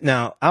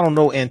 I don't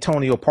know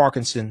Antonio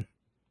Parkinson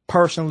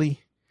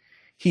personally.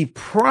 He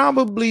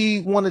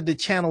probably wanted to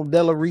channel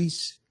Della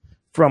Reese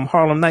from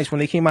Harlem Nights when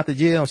they came out to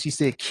jail. And she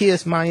said,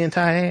 "Kiss my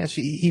entire ass."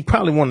 He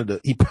probably wanted to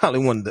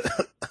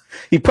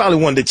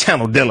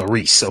channel Della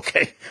Reese.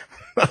 Okay.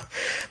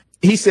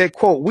 He said,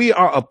 quote, "We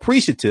are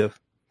appreciative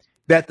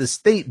that the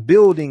State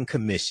Building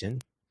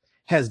Commission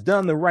has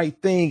done the right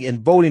thing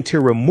in voting to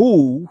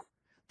remove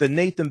the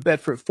Nathan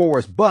Bedford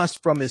Forrest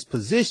bust from its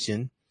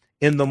position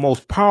in the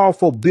most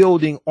powerful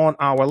building on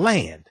our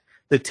land,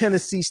 the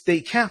Tennessee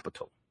state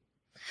capitol.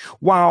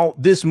 While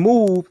this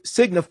move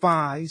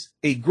signifies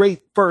a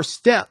great first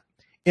step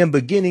in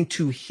beginning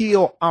to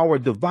heal our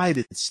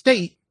divided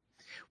state,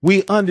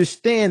 we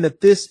understand that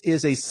this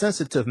is a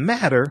sensitive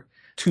matter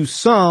to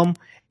some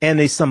and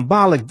a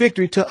symbolic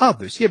victory to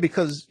others. Yeah,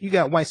 because you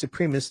got white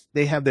supremacists,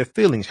 they have their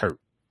feelings hurt.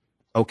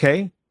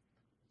 Okay?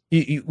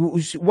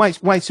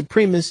 White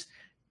supremacists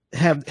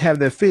have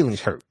their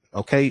feelings hurt.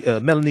 Okay?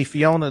 Melanie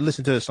Fiona,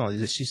 listen to her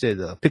song. She said,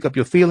 pick up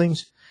your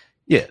feelings.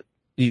 Yeah,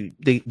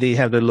 they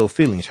have their little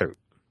feelings hurt.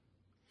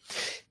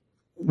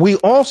 We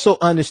also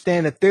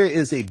understand that there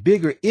is a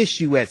bigger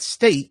issue at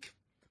stake,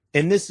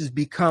 and this is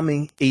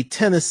becoming a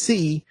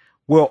Tennessee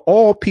where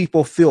all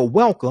people feel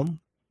welcome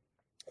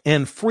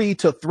and free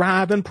to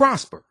thrive and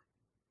prosper.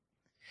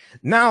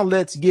 Now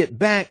let's get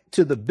back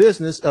to the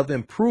business of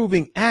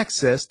improving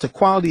access to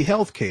quality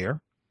health care,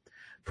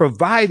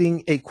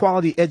 providing a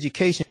quality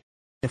education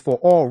for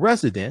all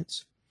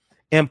residents,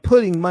 and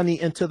putting money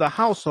into the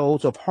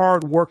households of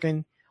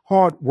hardworking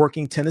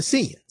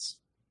Tennesseans.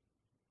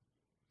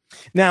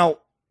 Now,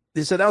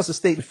 so that was a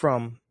statement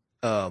from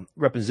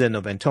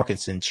Representative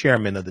Antonkinson,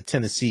 chairman of the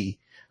Tennessee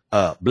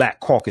Black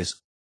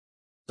Caucus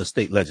of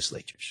State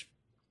Legislators.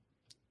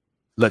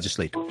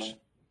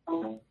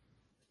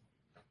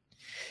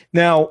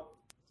 Now,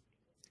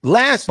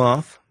 last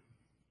month,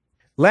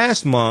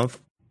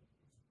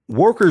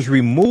 workers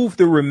removed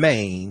the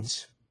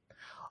remains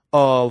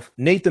of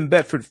Nathan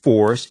Bedford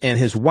Forrest and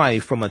his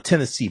wife from a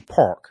Tennessee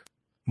park,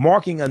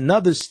 marking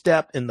another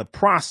step in the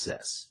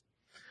process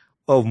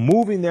of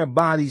moving their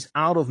bodies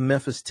out of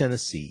Memphis,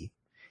 Tennessee,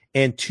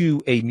 and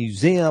to a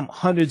museum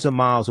hundreds of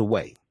miles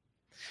away.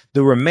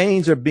 The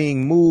remains are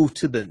being moved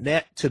to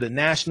the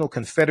National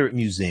Confederate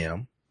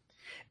Museum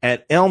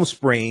at Elm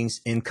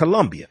Springs in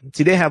Columbia.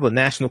 See, they have a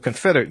National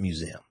Confederate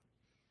Museum.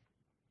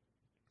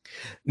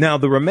 Now,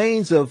 the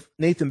remains of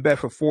Nathan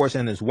Bedford Forrest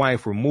and his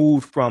wife were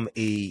moved from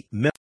a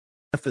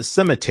Memphis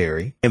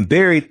cemetery and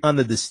buried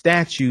under the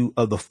statue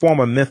of the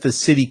former Memphis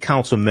City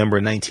Council member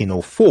in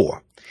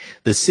 1904.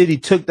 The city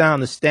took down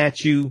the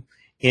statue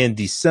in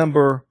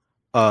December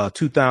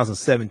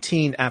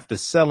 2017 after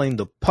selling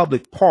the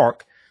public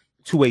park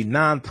to a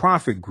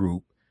nonprofit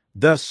group,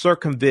 thus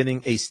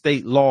circumventing a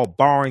state law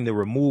barring the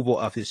removal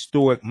of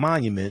historic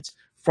monuments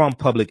from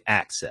public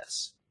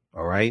access.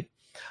 All right.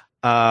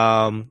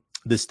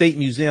 The State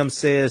Museum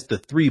says the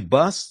three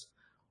busts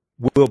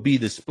will be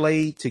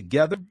displayed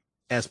together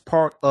as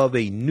part of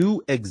a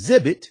new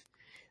exhibit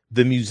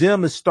the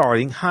museum is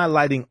starting,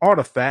 highlighting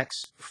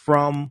artifacts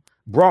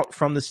brought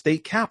from the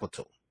state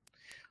capitol.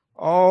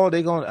 Oh,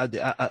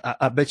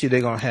 I bet you they're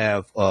going to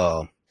have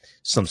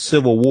some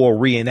Civil War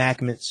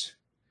reenactments.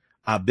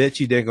 I bet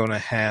you they're going to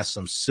have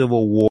some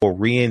Civil War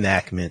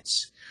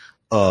reenactments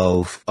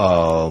of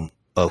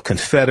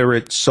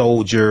Confederate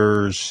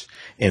soldiers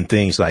and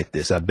things like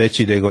this. I bet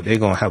you they're going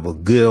to have a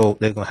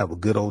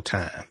good old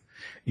time.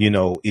 You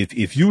know,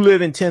 if you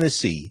live in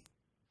Tennessee,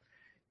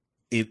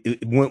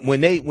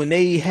 when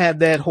they have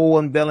that whole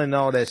unveiling and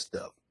all that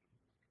stuff,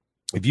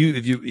 if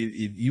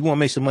you want to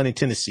make some money in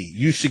Tennessee,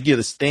 you should get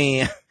a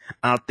stand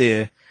out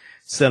there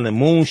selling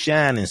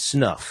moonshine and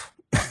snuff.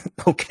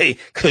 Okay,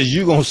 because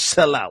you're gonna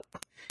sell out.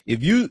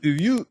 If you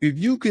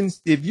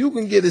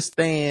can get a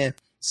stand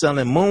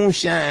selling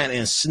moonshine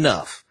and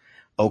snuff,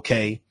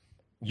 okay,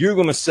 you're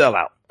gonna sell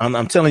out.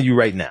 I'm telling you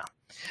right now.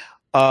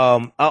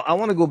 I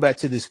want to go back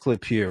to this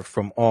clip here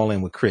from All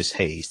In with Chris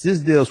Hayes. This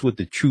deals with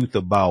the truth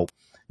about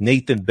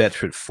Nathan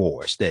Bedford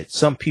Forrest that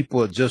some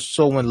people are just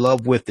so in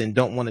love with and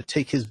don't want to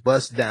take his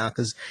bust down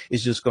because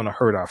it's just going to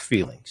hurt our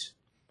feelings.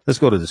 Let's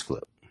go to this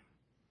clip.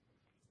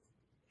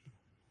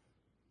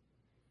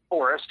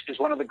 Forrest is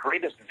one of the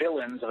greatest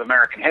villains of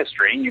American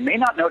history, and you may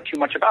not know too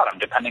much about him,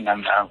 depending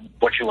on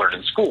what you learned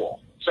in school.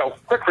 So,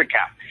 quick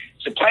recap.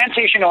 He's a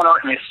plantation owner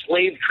and a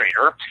slave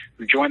trader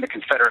who joined the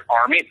Confederate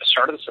Army at the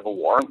start of the Civil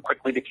War and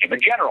quickly became a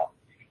general.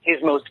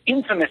 His most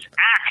infamous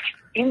act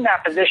in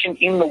that position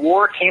in the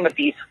war came at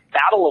the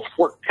Battle of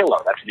Fort Pillow.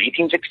 That's in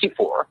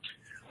 1864,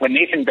 when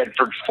Nathan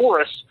Bedford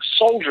Forrest's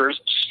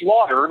soldiers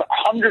slaughtered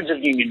hundreds of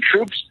Union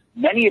troops,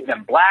 many of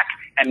them black,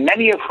 and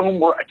many of whom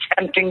were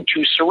attempting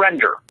to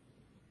surrender.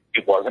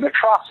 It was an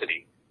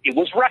atrocity. It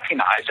was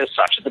recognized as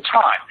such at the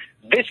time.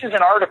 This is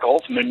an article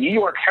from the New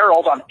York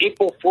Herald on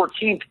April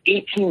 14th,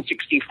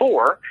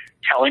 1864,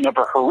 telling of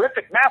a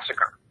horrific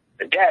massacre,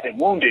 the dead and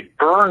wounded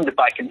burned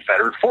by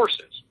Confederate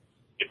forces.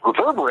 It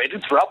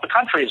reverberated throughout the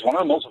country as one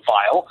of the most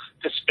vile,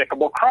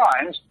 despicable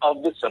crimes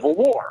of the Civil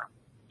War.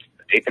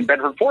 But Nathan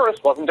Bedford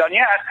Forrest wasn't done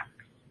yet.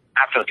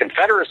 After the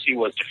Confederacy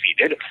was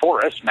defeated,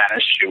 Forrest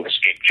managed to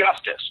escape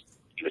justice.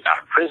 He was not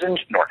imprisoned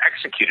nor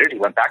executed. He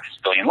went back to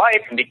civilian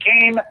life and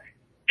became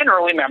an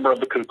early member of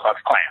the Ku Klux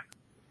Klan.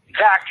 In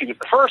fact, he was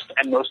the first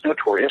and most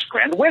notorious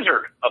Grand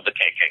Wizard of the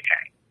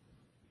KKK.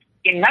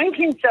 In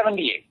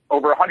 1978,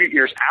 over 100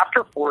 years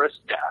after Forrest's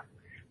death,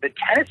 the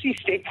Tennessee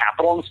State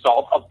Capitol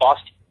installed a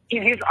bust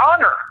in his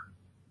honor.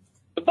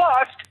 The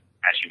bust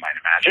as you might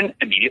imagine,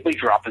 immediately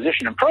drew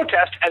opposition and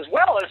protest, as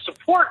well as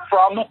support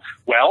from,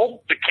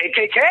 well, the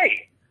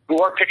KKK,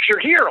 who are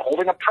pictured here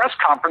holding a press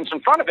conference in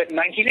front of it in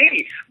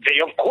 1980. They,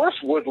 of course,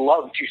 would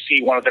love to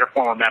see one of their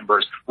former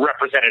members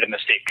represented in the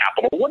state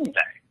capitol, wouldn't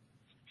they?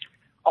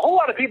 A whole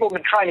lot of people have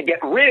been trying to get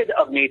rid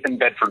of Nathan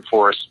Bedford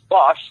Forrest's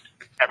bust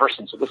ever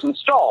since it was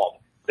installed.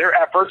 Their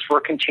efforts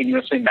were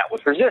continuously met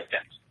with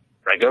resistance.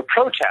 Regular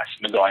protests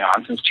have been going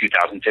on since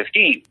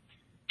 2015.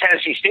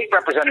 Tennessee State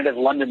Representative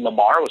London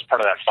Lamar was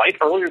part of that fight.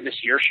 Earlier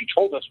this year, she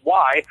told us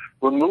why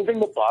removing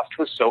the bust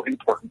was so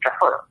important to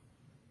her.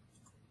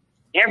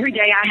 Every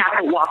day I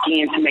have to walk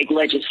in to make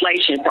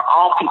legislation for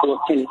all people of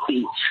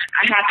Tennessee.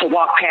 I have to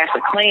walk past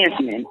a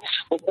Klansman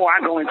before I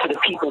go into the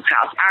people's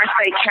house. Our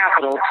state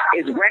capitol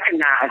is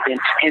recognizing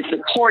and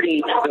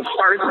supporting the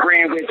first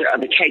Grand Wizard of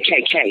the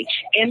KKK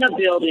in a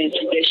building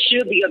that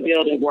should be a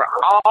building where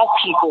all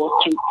people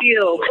can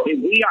feel that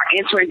we are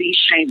entering these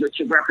chambers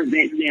to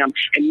represent them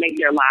and make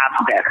their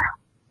lives better.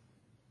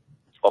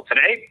 Well,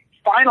 today,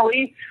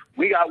 finally,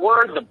 we got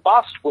word the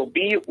bust will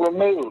be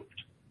removed.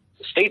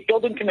 The State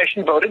Building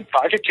Commission voted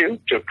 5-2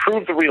 to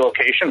approve the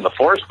relocation of the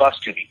Forrest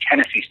bust to the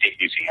Tennessee State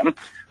Museum.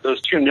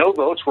 Those 2 no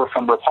votes were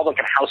from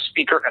Republican House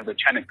Speaker and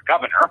Lieutenant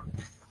Governor.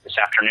 This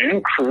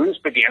afternoon, crews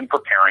began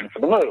preparing for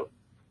the move.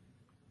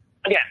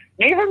 Again,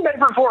 Nathan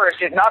Bedford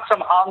Forrest is not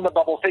some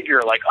on-the-bubble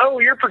figure like, oh,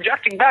 you're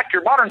projecting back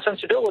your modern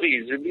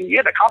sensibilities. He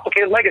had a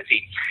complicated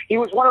legacy. He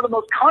was one of the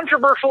most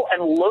controversial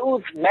and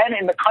loathed men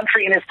in the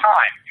country in his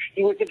time.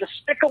 He was a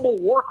despicable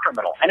war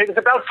criminal, and it is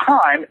about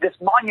time this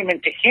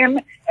monument to him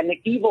and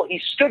the evil he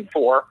stood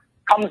for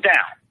comes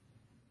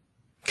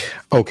down.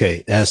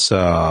 Okay, that's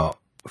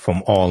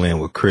from All In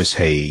with Chris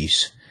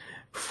Hayes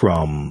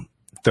from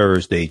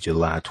Thursday,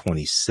 July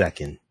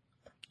 22nd,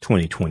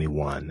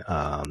 2021.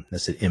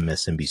 That's at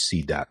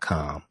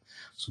msnbc.com.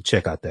 So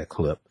check out that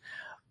clip.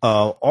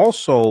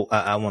 Also,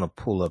 I want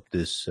to pull up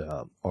this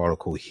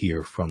article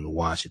here from the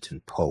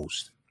Washington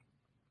Post.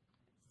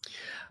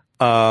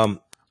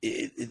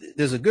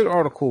 There's a good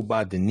article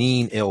by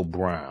Deneen L.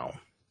 Brown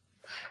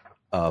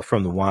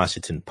from the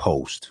Washington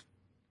Post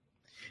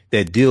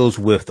that deals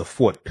with the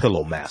Fort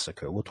Pillow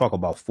massacre. We'll talk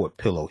about Fort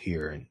Pillow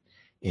here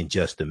in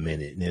just a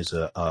minute. And there's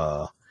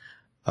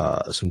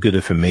some good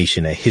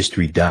information at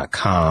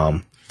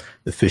history.com,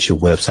 the official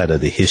website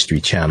of the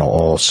History Channel,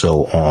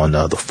 also on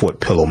the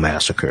Fort Pillow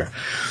massacre.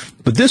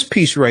 But this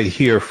piece right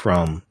here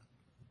from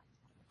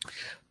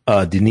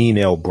Deneen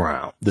L.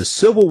 Brown, the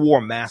Civil War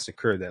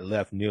massacre that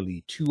left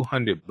nearly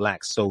 200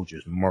 black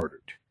soldiers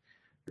murdered.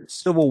 The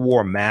Civil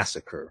War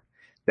massacre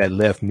that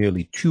left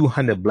nearly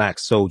 200 black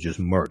soldiers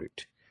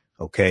murdered.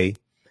 Okay.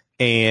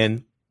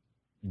 And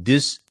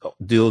this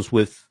deals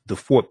with the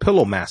Fort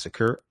Pillow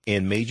massacre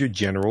and Major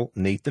General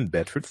Nathan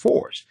Bedford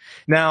Forrest.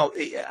 Now,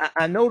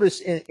 I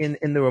noticed in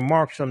the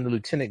remarks from the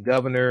Lieutenant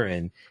Governor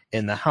and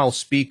the House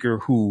Speaker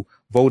who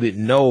voted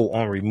no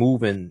on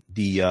removing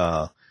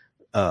the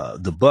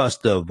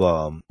bust of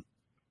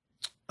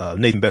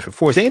Nathan Bedford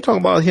Forrest, they ain't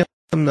talking about him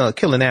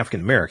killing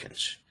African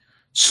Americans,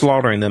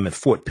 slaughtering them at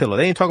Fort Pillow.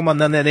 They ain't talking about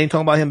none of that. They ain't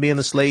talking about him being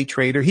a slave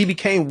trader. He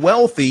became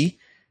wealthy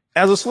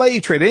as a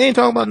slave trader. They ain't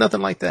talking about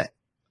nothing like that.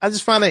 I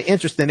just find that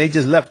interesting. They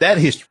just left that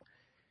history.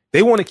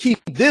 They want to keep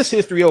this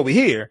history over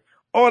here.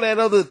 All that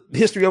other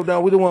history over there,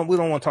 we don't want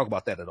to talk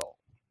about that at all.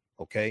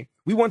 Okay.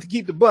 We want to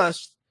keep the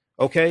bust.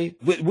 Okay.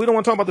 We don't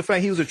want to talk about the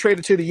fact he was a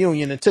traitor to the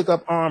Union and took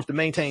up arms to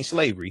maintain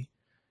slavery.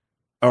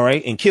 All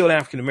right. And killed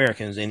African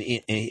Americans and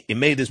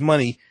made his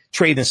money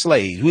trading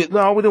slaves. We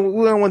don't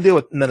want to deal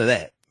with none of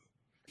that.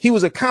 He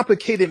was a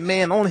complicated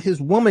man. Only his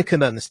woman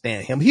could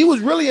understand him. He was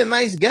really a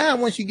nice guy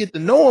once you get to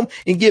know him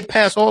and get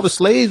past all the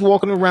slaves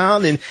walking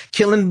around and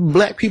killing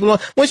black people.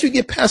 Once you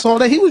get past all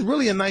that, he was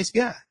really a nice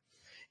guy.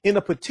 In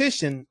a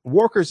petition,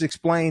 workers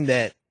explained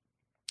that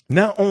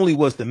not only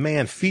was the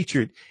man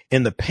featured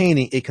in the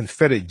painting a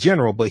Confederate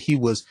general, but he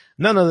was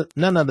none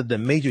other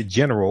than Major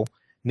General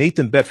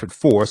Nathan Bedford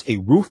Forrest, a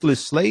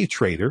ruthless slave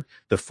trader,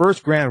 the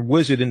first Grand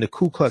Wizard in the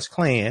Ku Klux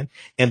Klan,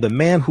 and the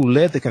man who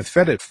led the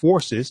Confederate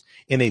forces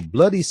in a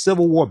bloody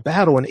Civil War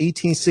battle in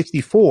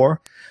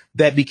 1864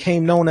 that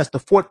became known as the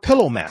Fort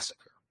Pillow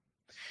Massacre.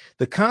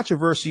 The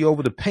controversy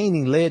over the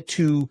painting led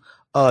to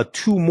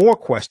 2 more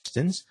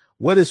questions.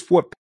 What is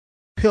Fort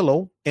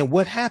Pillow and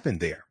what happened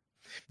there?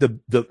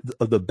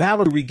 The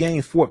battle to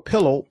regain Fort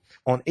Pillow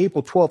on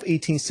April 12,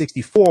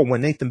 1864,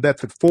 when Nathan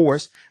Bedford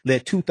Forrest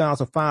led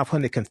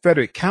 2,500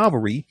 Confederate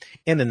cavalry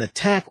in an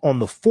attack on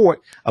the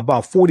fort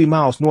about 40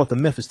 miles north of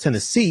Memphis,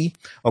 Tennessee,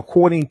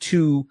 according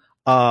to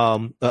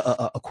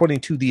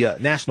the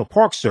National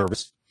Park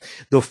Service.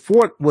 The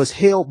fort was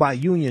held by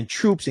Union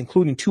troops,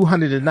 including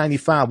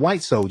 295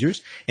 white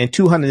soldiers and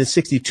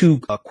 262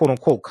 quote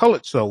unquote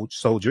colored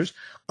soldiers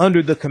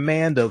under the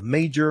command of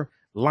Major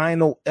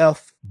Lionel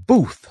F.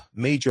 Booth.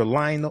 Major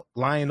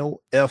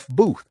Lionel F.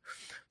 Booth.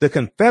 The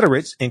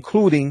Confederates,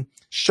 including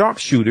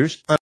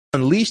sharpshooters,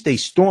 unleashed a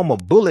storm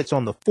of bullets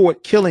on the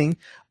fort, killing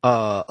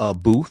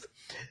Booth.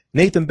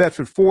 Nathan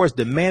Bedford Forrest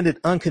demanded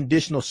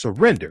unconditional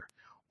surrender.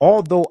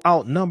 Although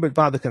outnumbered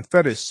by the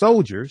Confederate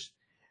soldiers,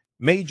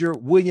 Major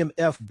William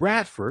F.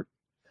 Bradford,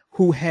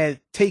 who had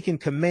taken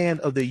command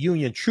of the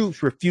Union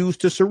troops,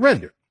 refused to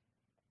surrender.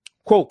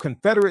 Quote,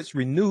 Confederates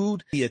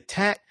renewed the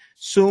attack,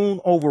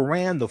 soon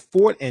overran the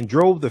fort and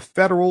drove the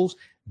Federals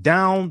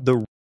down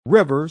the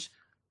river's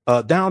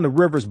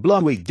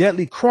blood to a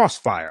deadly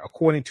crossfire,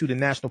 according to the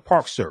National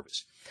Park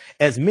Service.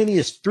 As many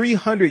as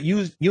 300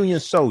 Union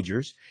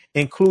soldiers,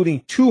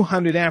 including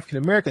 200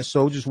 African-American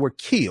soldiers, were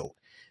killed.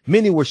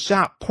 Many were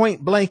shot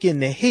point blank in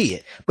the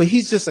head, but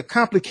he's just a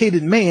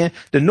complicated man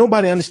that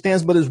nobody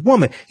understands but his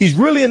woman. He's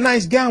really a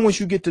nice guy once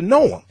you get to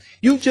know him.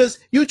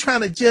 You're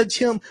trying to judge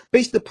him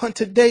based upon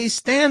today's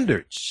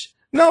standards.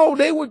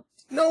 There were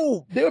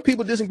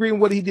people disagreeing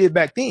with what he did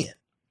back then.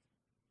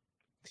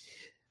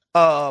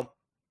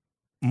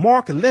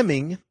 Mark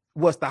Lemming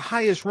was the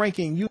highest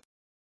ranking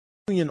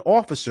Union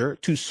officer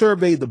to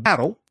survey the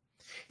battle.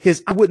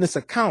 His eyewitness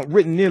account,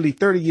 written nearly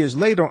 30 years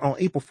later on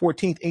April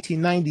 14,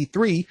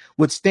 1893,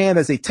 would stand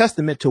as a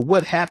testament to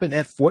what happened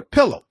at Fort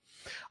Pillow.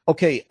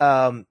 Okay,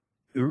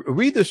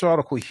 read this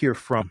article here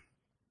from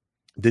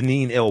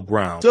Deneen L.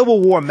 Brown.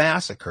 Civil War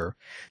massacre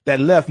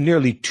that left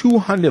nearly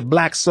 200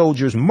 black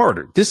soldiers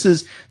murdered. This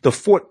is the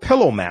Fort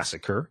Pillow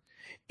massacre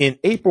in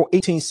April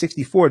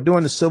 1864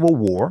 during the Civil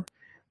War.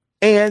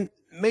 And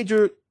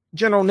Major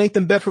General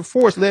Nathan Bedford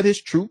Forrest led his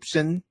troops,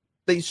 and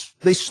they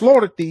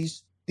slaughtered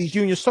these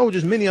Union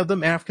soldiers, many of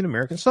them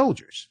African-American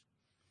soldiers.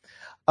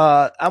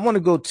 I want to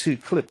go to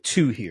clip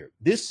 2 here.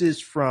 This is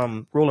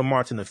from Roland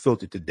Martin and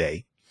Filter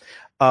today.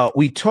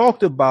 We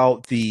talked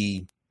about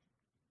the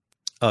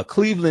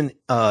Cleveland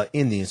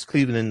Indians,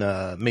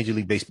 Cleveland Major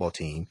League Baseball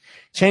team,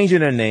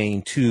 changing their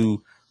name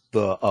to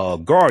the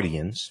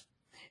Guardians.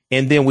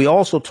 And then we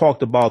also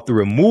talked about the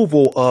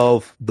removal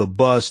of the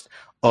bust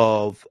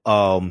of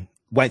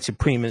white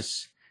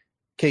supremacist,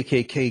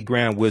 KKK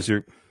Grand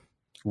Wizard,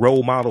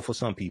 role model for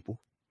some people.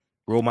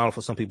 Role model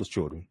for some people's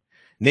children,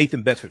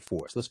 Nathan Bedford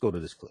Forrest. Let's go to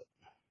this clip.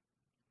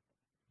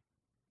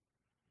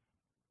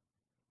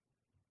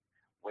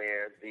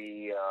 Where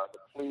the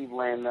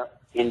Cleveland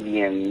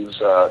Indians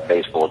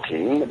baseball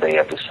team, they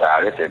have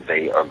decided that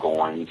they are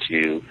going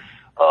to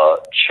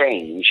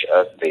change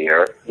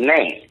their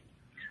name.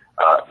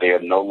 They are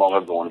no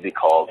longer going to be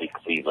called the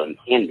Cleveland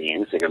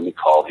Indians. They're going to be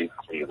called the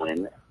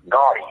Cleveland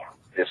Guardians.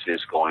 This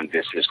is going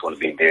to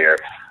be their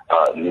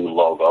new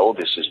logo.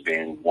 This has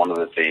been one of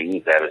the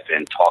things that has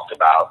been talked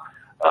about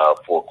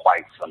for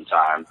quite some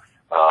time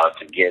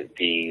to get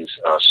these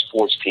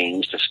sports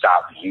teams to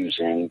stop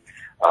using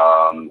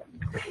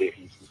the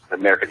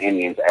American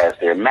Indians as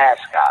their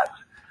mascots.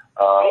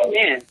 But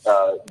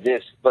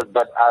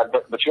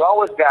you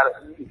always got.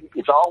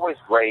 It's always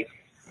great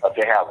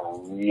to have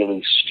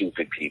really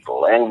stupid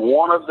people, and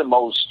one of the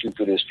most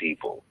stupidest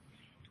people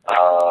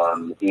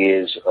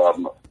is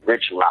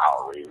Rich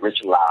Lowry.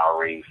 Rich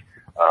Lowry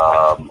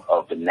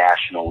of the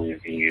National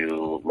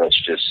Review, let's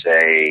just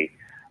say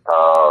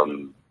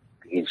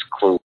he's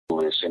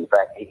clueless. In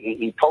fact,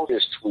 he posted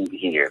this tweet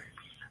here.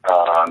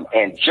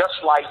 And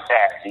just like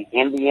that, the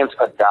Indians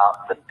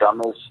adopt the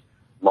dumbest,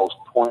 most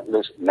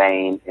pointless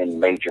name in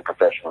major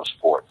professional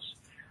sports.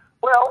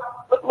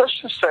 Well, let's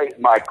just say,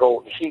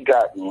 Michael, he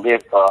got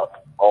lit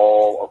up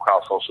all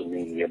across social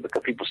media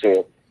because people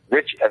said,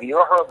 Rich, have you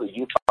ever heard of the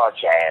Utah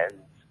Jazz?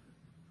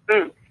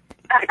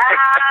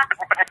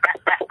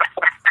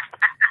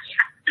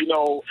 You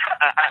know,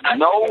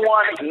 no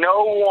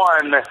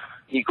one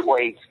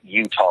equates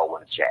Utah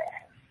with jazz.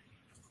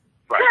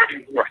 Right.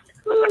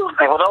 And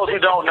for those who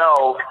don't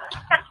know,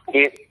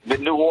 the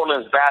New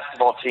Orleans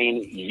basketball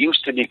team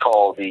used to be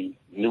called the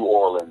New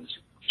Orleans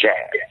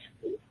Jazz.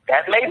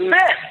 That made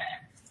sense.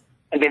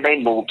 And then they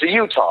moved to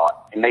Utah,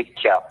 and they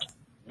kept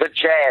the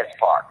jazz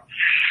part.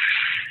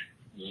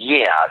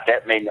 Yeah,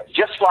 that made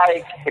just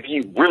like if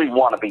you really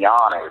want to be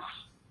honest,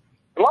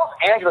 Los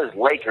Angeles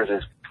Lakers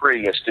is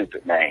pretty a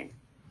stupid name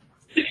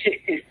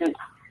because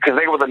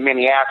they were the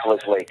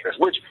Minneapolis Lakers,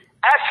 which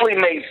actually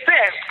made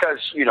sense because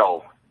you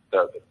know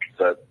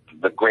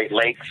the Great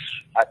Lakes.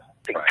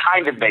 It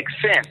kind of makes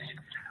sense.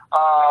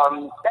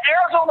 The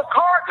Arizona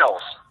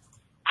Cardinals,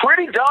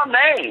 pretty dumb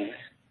name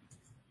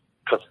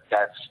because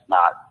that's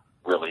not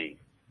really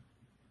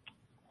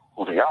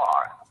who they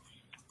are.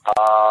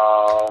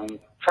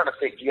 Trying to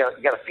think, you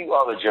got a few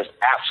other just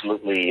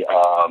absolutely.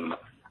 I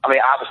mean,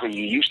 obviously,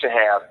 you used to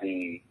have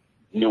the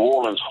New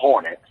Orleans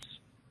Hornets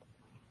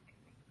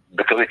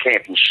because it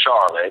came from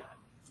Charlotte.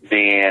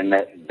 Then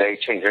they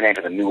changed their name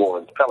to the New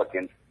Orleans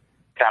Pelicans.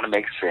 Kind of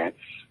makes sense.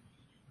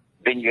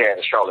 Then you had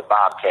the Charlotte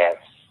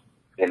Bobcats,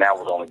 and that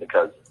was only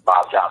because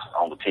Bob Johnson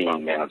owned the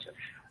team,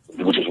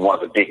 which was one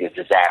of the biggest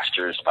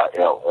disasters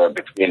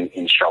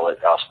in Charlotte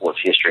sports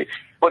history.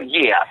 But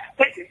yeah,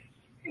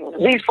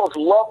 these folks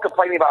love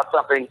complaining about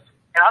something,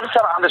 and I'm just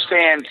trying to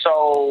understand.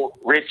 So,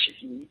 Rich,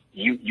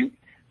 you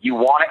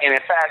want it, and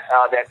in fact,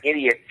 that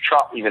idiot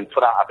Trump even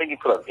put out. I think he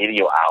put a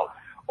video out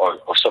or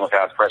some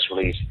kind of press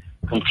release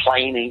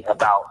complaining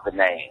about the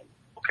name.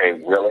 Okay,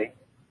 really?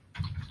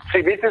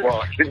 See, this is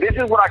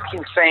what I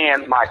keep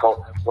saying,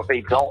 Michael. What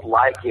they don't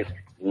like is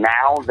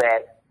now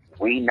that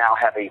we now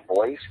have a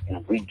voice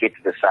and we get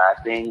to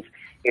decide things,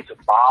 it's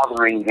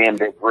bothering them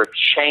that we're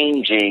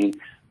changing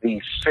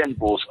these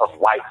symbols of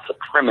white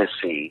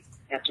supremacy.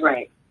 That's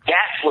right.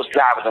 That's what's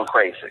driving them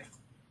crazy.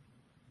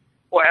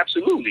 Well,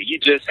 absolutely. You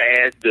just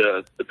had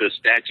the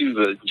statues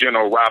of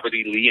General Robert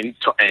E. Lee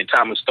and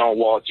Thomas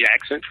Stonewall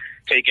Jackson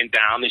taken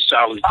down in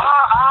Charlottesville.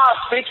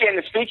 Speaking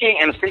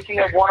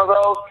of one of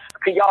those,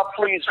 can y'all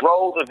please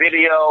roll the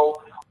video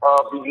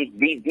of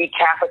the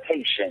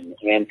decapitation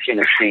in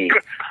Tennessee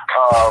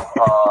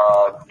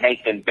of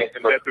Nathan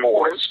Bedford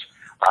Forrest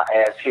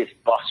as his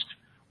bust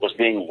was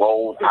being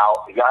rolled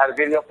out? Y'all have a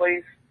video,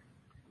 please?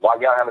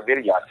 While y'all have a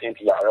video, I sent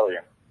to y'all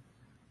earlier.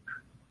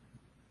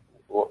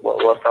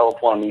 What's the whole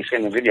point of me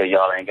sending the video?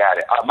 Y'all ain't got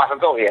it. Michael,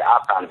 go ahead.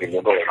 I'll find the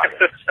video. Go ahead,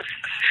 Michael.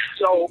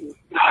 So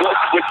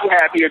what you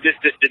have here,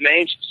 the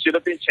name should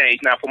have been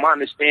changed. Now, from my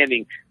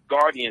understanding,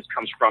 Guardians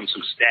comes from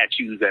some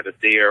statues that are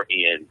there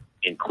in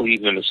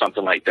Cleveland or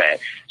something like that.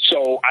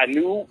 So I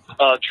knew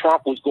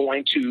Trump was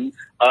going to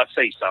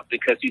say something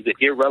because he's an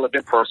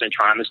irrelevant person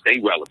trying to stay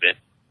relevant.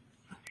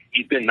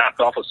 He's been knocked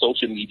off of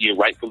social media,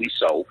 rightfully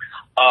so.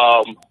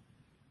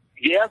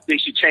 Yeah, they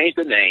should change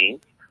the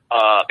name.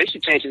 They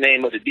should change the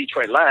name of the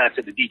Detroit Lions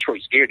to the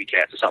Detroit Scaredy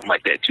Cats or something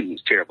like that, too,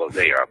 as terrible as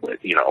they are.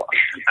 But, you know,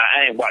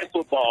 I ain't watched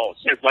football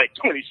since, like,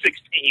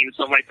 2016 or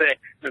something like that.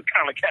 Since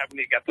Colin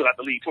Kaepernick got put out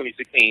the league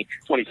 2016,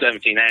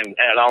 2017. I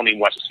don't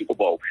even watch the Super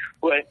Bowl.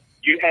 But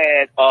you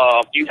have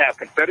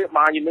Confederate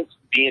monuments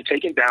being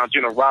taken down,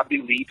 General Robert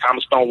E. Lee,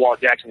 Thomas Stonewall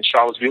Jackson in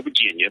Charlottesville,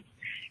 Virginia.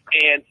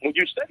 And when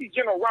you study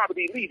General Robert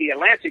E. Lee, The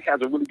Atlantic has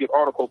a really good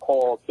article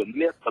called The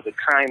Myth of the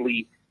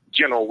Kindly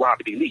General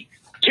Robert E. Lee.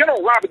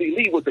 General Robert E.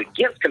 Lee was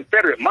against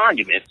Confederate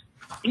monuments,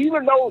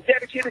 even those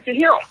dedicated to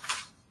him.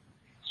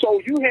 So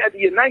you had the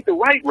Unite the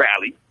Right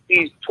rally,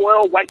 these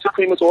 12 white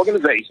supremacist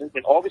organizations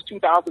in August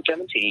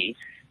 2017.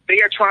 They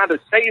are trying to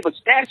save a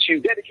statue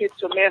dedicated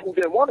to a man who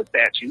didn't want a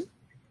statue.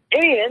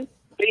 And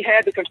they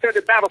had the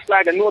Confederate battle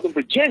flag in Northern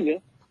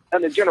Virginia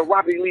under General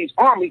Robert E. Lee's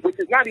army, which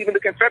is not even the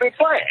Confederate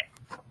flag.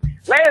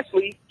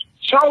 Lastly,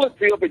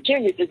 Charlottesville,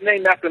 Virginia is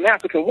named after an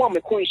African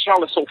woman, Queen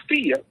Charlotte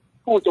Sophia,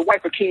 who was the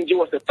wife of King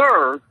George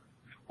III,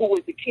 who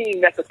was the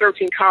king that the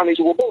 13 colonies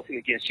were revolting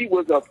against. She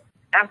was of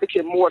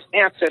African Moorish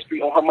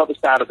ancestry on her mother's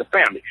side of the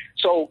family.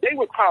 So they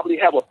would probably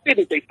have a fit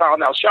if they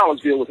found out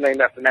Charlottesville was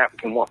named after an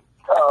African woman.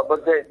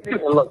 But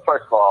look,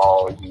 first of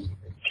all,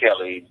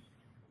 Kelly,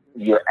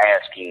 you're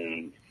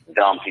asking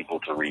dumb people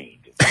to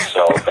read.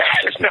 So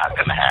that's just not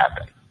going to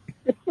happen.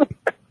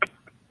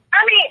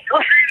 I mean,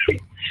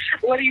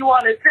 what do you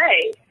want to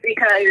say?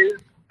 Because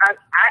I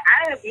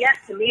have yet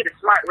to meet a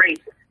smart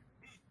racist.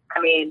 I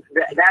mean,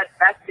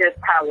 that's just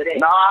how it is.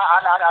 No,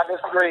 I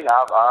disagree. There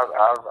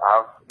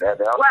are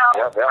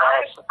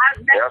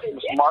some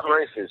smart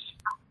racists.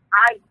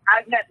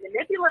 I've met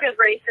manipulative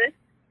racists.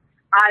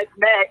 I've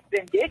met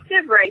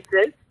vindictive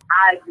racists.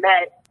 I've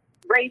met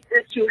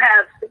racists who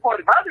have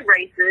supported other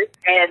races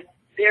and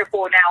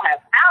therefore now have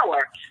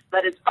power.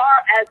 But as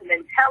far as an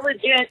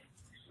intelligent,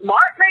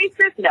 smart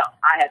racist, no,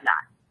 I have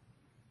not.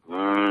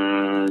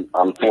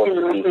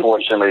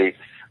 Unfortunately,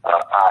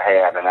 I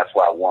have, and that's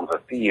why one of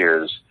the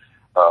fears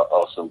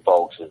of some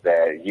folks is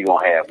that you're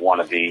going to have one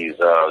of these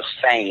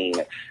sane,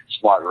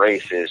 smart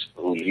racists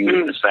who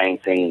use the same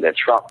thing that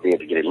Trump did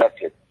to get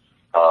elected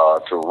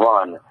to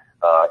run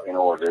in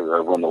order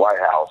to win the White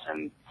House.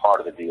 And part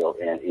of the deal,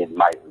 and it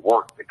might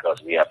work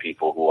because we have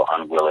people who are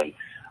unwilling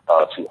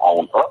to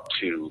own up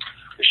to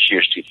the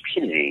sheer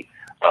stupidity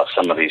of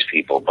some of these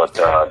people. But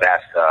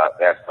that's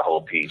the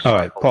whole piece. All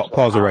right,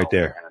 pause it right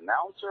there. An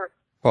announcer.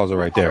 Pause it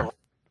right there.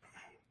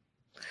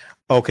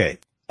 Okay.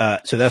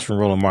 So that's from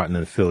Roland Martin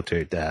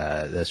Unfiltered.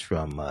 That's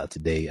from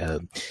today.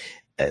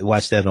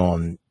 Watch that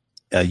on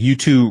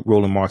YouTube,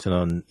 Roland Martin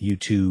on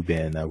YouTube,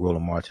 and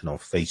Roland Martin on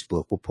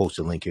Facebook. We'll post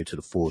a link here to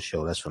the full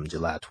show. That's from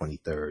July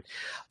 23rd.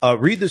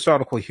 Read this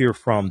article here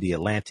from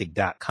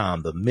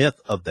theatlantic.com, The Myth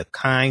of the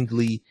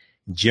Kindly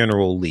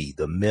General Lee.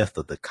 The Myth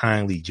of the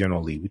Kindly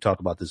General Lee. We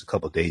talked about this a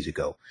couple of days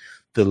ago.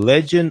 The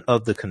legend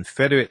of the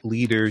Confederate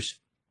leaders'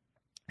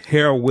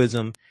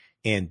 heroism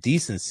and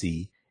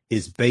decency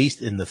is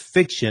based in the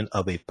fiction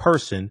of a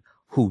person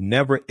who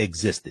never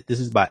existed. This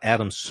is by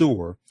Adam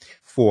Sewer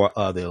for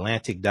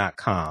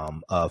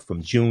theatlantic.com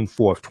from June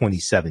 4th,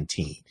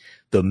 2017.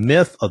 The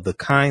Myth of the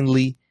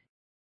Kindly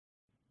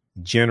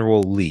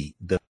General Lee.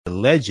 The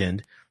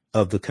legend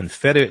of the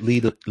Confederate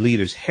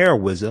leaders'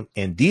 heroism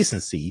and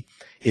decency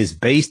is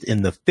based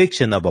in the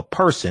fiction of a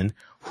person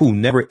who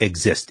never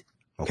existed.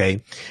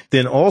 Okay.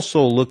 Then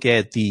also look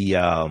at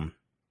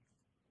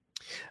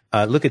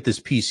look at this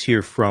piece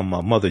here from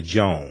Mother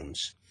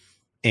Jones.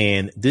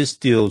 And this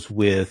deals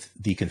with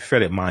the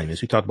Confederate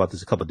monuments. We talked about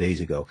this a couple of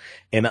days ago.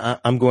 And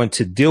I'm going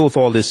to deal with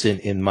all this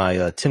in my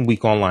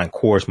 10-week online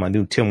course, my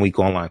new 10-week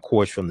online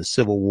course from the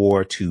Civil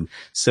War to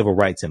Civil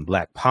Rights and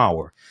Black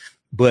Power.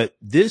 But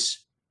this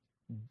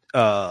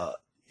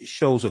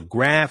shows a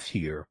graph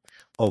here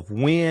of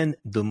when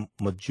the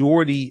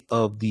majority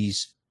of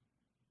these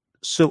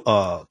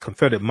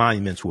Confederate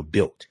monuments were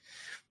built.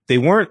 they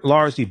weren't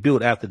largely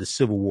built after the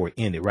Civil War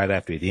ended, right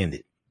after it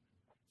ended.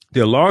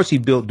 They're largely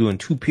built during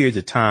two periods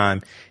of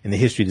time in the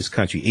history of this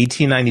country,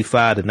 1895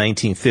 to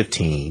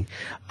 1915.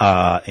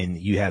 And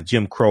you have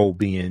Jim Crow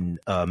being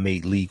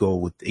made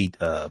legal with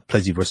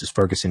Plessy versus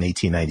Ferguson,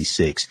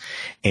 1896.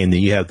 And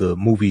then you have the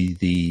movie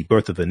The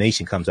Birth of a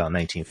Nation comes out in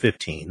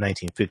 1915.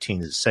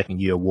 1915 is the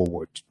second year of World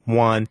War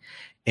I.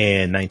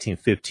 And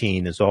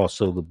 1915 is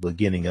also the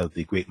beginning of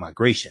the Great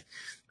Migration.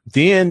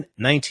 Then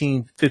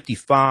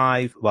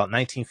 1955, about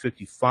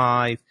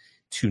 1955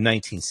 to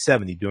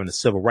 1970 during the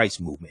Civil Rights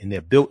Movement, and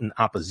they're built in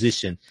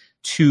opposition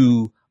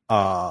to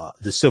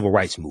the Civil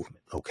Rights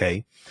Movement.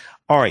 Okay.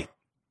 All right.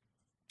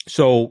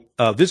 So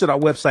visit our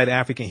website,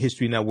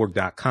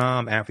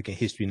 AfricanHistoryNetwork.com,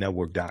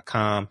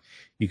 AfricanHistoryNetwork.com.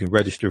 You can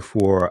register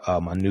for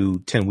my new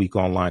 10-week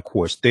online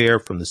course there,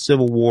 from the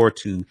Civil War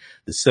to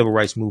the Civil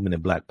Rights Movement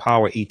and Black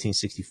Power,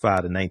 1865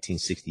 to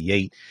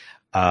 1968.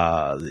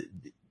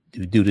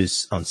 We do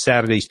this on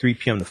Saturdays, 3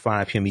 p.m. to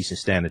 5 p.m. Eastern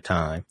Standard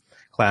Time.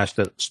 Class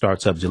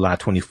starts up July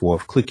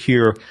 24th. Click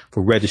here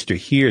for register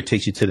here. It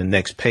takes you to the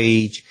next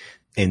page,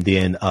 and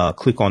then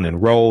click on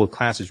enroll. The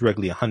class is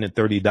regularly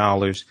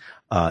 $130.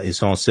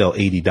 It's on sale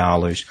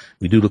 $80.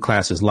 We do the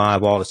classes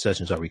live. All the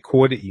sessions are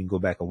recorded. You can go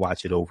back and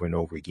watch it over and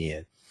over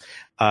again.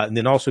 And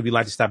then also, if you'd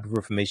like to stop for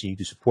information, you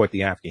can support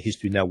the African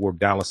History Network,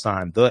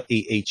 $, the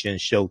AHN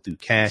show through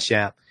Cash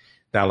App,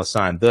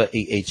 $, the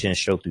AHN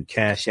show through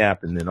Cash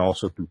App, and then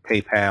also through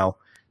PayPal.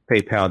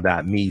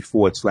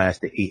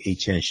 PayPal.me/the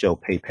AHN show,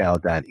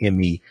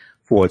 PayPal.me/the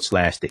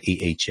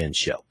AHN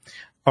show.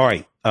 All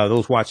right.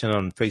 Those watching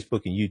on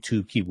Facebook and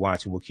YouTube, keep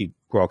watching. We'll keep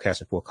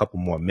broadcasting for a couple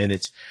more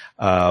minutes.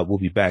 We'll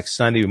be back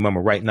Sunday.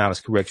 Remember, right now,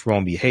 let's correct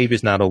wrong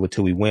behaviors. Not over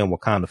till we win.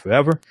 Wakanda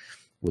forever.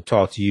 We'll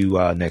talk to you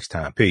next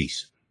time.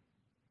 Peace.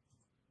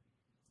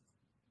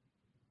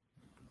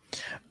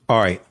 All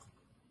right.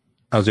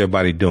 How's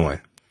everybody doing?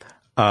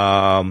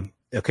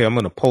 Okay, I'm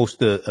going to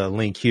post a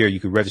link here.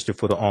 You can register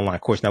for the online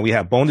course. Now, we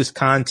have bonus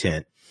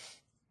content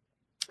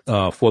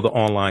for the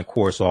online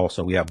course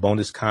also. We have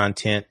bonus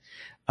content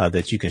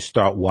that you can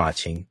start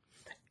watching.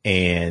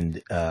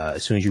 And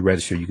as soon as you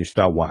register, you can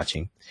start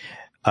watching.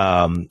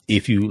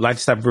 If you like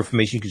this type of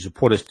information, you can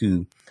support us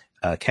through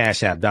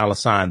Cash App,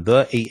 $,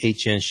 the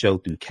AHN show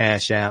through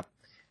Cash App,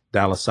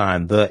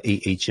 $, the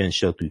AHN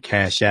show through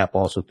Cash App,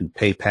 also through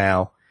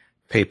PayPal,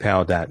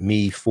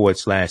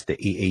 PayPal.me/the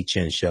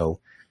AHN show.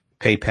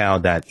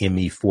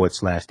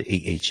 PayPal.me/the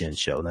AHN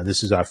show. Now,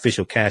 this is our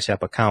official Cash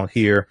App account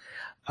here,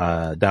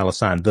 $,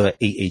 the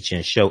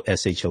AHN show,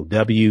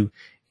 SHOW.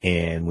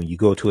 And when you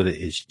go to it,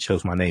 it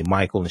shows my name,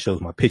 Michael, and it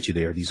shows my picture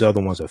there. These other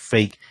ones are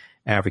fake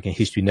African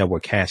History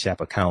Network Cash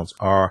App accounts.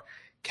 Our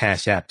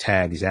Cash App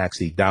tag is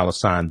actually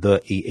 $, the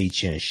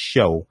AHN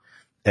show,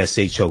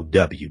 SHOW,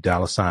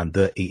 $,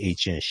 the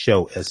AHN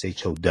show,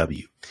 SHOW.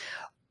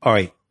 All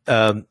right.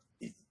 I'm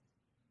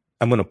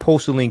going to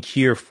post a link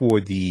here for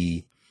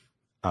the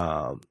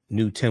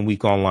new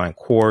 10-week online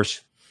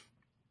course.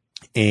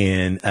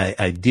 And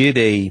I did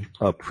a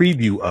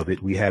preview of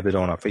it. We have it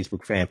on our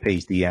Facebook fan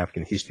page, The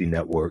African History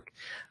Network.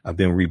 I've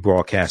been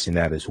rebroadcasting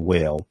that as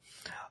well.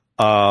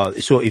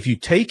 So if you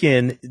take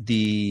in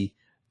the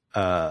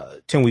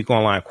 10-week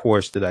online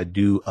course that I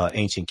do,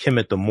 Ancient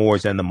Kemet, the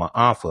Moors, and the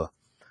Ma'afa,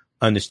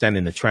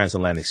 Understanding the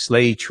Transatlantic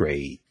Slave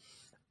Trade,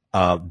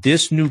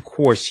 this new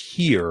course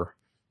here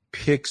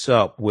picks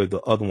up where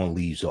the other one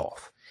leaves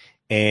off.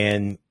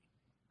 And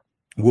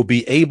we'll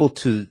be able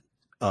to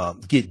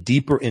get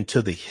deeper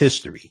into the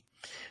history,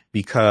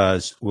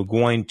 because we're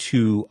going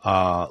to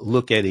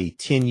look at a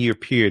 10-year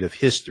period of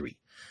history.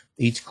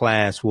 Each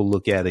class will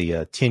look at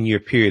a 10-year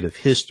period of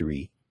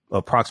history,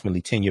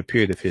 approximately 10-year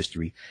period of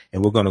history,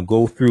 and we're going to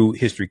go through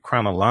history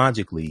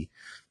chronologically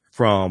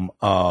from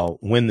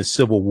when the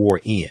Civil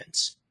War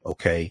ends.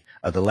 Okay,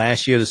 the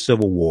last year of the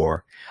Civil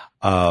War,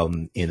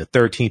 in the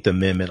 13th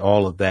Amendment,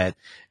 all of that,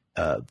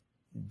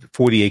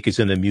 40 Acres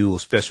and a Mule,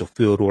 Special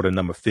Field Order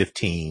number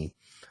 15.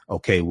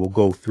 Okay, we'll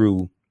go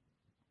through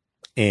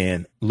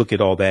and look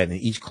at all that, and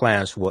each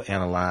class will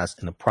analyze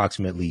an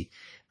approximately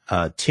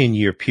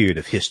 10-year period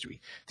of history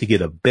to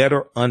get a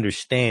better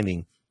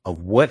understanding of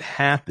what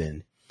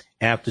happened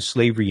after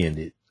slavery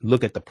ended.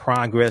 Look at the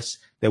progress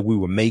that we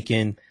were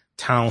making,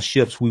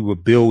 townships we were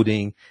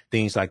building,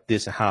 things like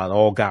this, and how it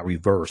all got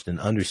reversed, and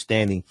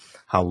understanding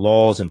how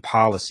laws and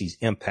policies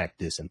impact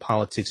this. And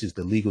politics is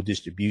the legal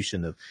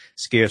distribution of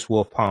scarce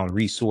wealth-bound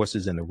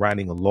resources, and the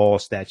writing of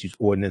laws, statutes,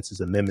 ordinances,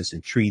 amendments,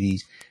 and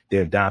treaties,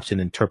 their adoption,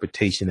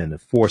 interpretation, and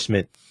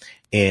enforcement,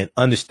 and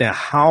understand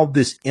how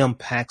this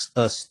impacts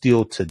us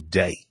still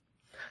today.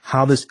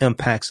 How this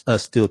impacts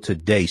us still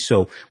today.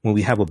 So when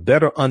we have a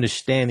better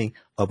understanding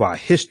of our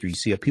history,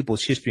 see, a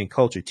people's history and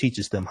culture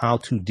teaches them how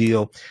to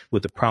deal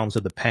with the problems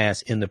of the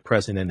past in the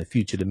present and the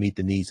future to meet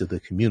the needs of the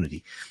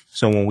community.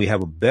 So when we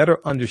have a better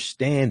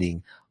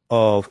understanding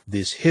of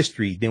this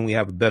history, then we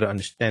have a better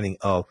understanding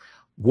of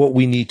what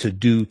we need to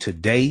do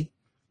today,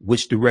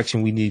 which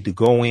direction we need to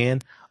go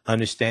in,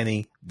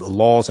 understanding the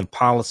laws and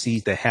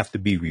policies that have to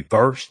be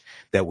reversed,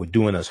 that were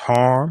doing us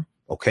harm.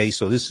 Okay,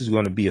 so this is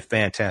going to be a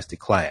fantastic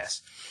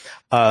class.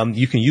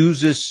 You can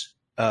use this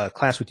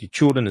class with your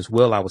children as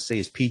well. I would say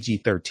it's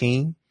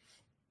PG-13.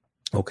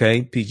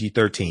 Okay,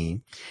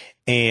 PG-13.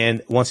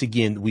 And once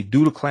again, we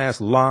do the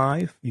class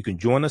live. You can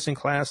join us in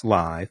class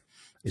live.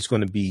 It's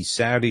going to be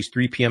Saturdays,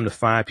 3 p.m. to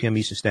 5 p.m.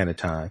 Eastern Standard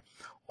Time.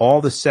 All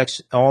the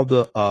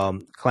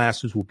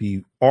classes will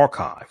be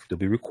archived. They'll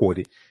be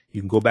recorded.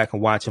 You can go back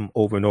and watch them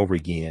over and over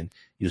again.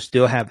 You'll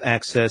still have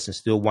access and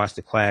still watch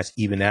the class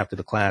even after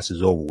the class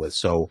is over with.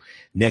 So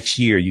next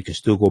year, you can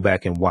still go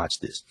back and watch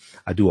this.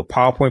 I do a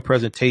PowerPoint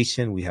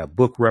presentation. We have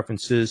book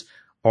references,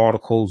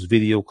 articles,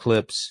 video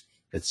clips,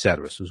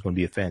 etc. So it's going to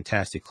be a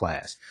fantastic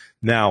class.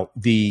 Now,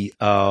 the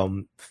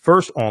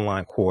first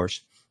online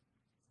course,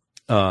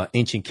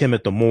 Ancient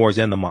Kemet, the Moors,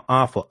 and the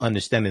Ma'afa,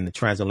 Understanding the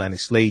Transatlantic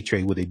Slave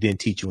Trade, what they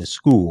didn't teach you in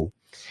school.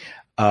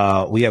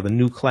 We have a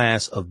new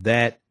class of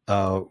that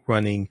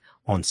running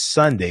on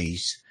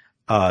Sundays,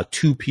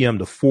 2 p.m.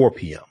 to 4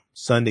 p.m.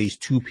 Sundays,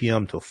 2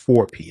 p.m. to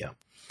 4 p.m.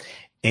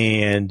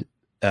 And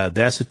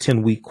that's a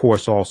 10-week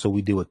course also.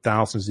 We deal with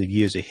thousands of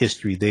years of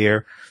history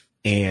there,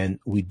 and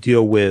we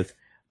deal with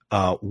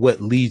what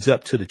leads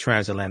up to the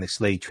transatlantic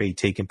slave trade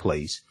taking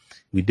place.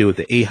 We deal with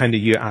the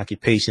 800-year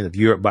occupation of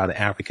Europe by the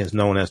Africans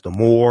known as the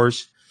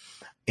Moors,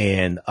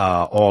 and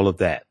all of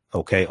that.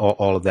 Okay,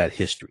 all of that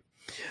history.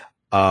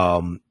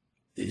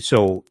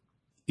 So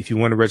if you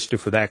want to register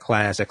for that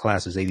class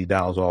is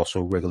 $80,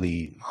 also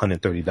regularly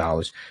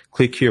 $130.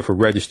 Click here for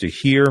register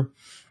here.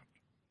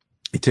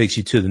 It takes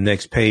you to the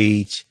next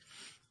page,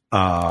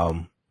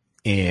 and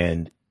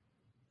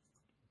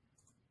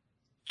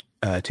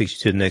it takes you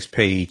to the next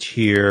page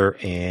here,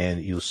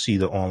 and you'll see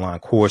the online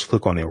course.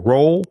 Click on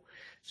enroll.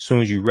 As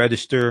soon as you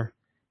register,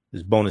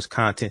 there's bonus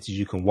content that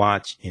you can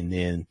watch, and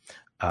then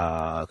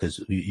because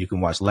you can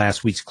watch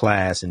last week's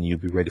class and you'll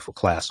be ready for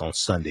class on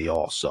Sunday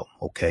also.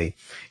 Okay.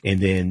 And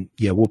then,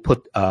 yeah, we'll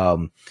put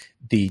the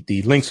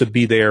links will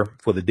be there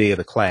for the day of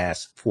the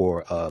class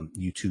for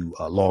you to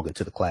log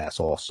into the class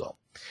also.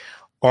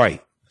 All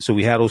right. So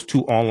we have those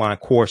two online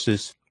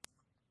courses,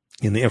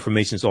 and the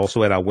information is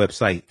also at our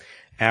website,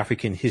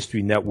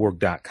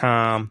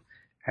 AfricanHistoryNetwork.com,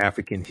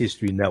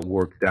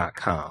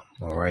 AfricanHistoryNetwork.com.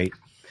 All right.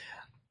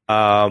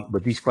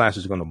 But these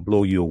classes are going to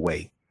blow you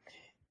away.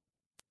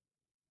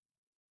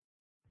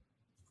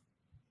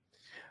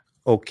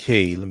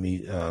 Okay, let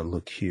me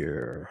look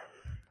here.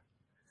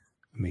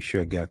 Make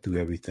sure I got through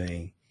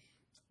everything.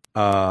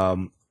 Yeah,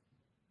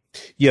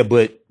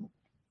 but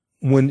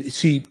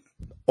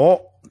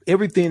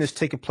everything that's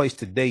taking place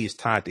today is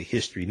tied to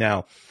history.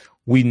 Now,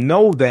 we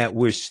know that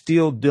we're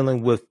still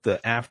dealing with the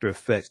after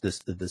effects,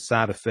 the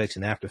side effects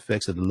and after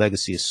effects of the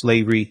legacy of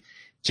slavery,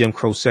 Jim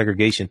Crow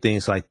segregation,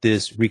 things like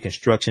this,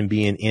 Reconstruction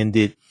being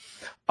ended,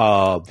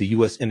 the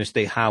U.S.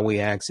 Interstate Highway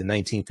Acts in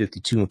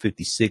 1952 and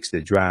 56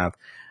 that drive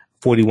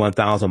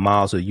 41,000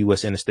 miles of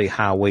U.S. interstate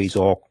highways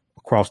all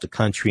across the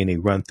country, and they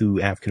run through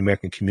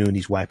African-American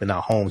communities, wiping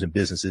out homes and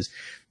businesses.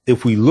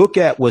 If we look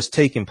at what's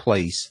taking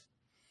place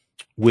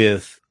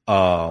with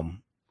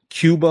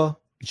Cuba,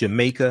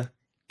 Jamaica,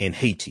 and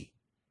Haiti,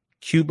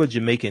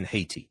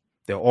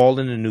 they're all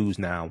in the news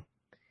now.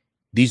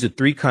 These are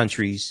three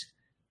countries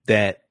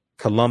that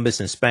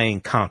Columbus and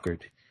Spain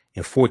conquered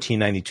in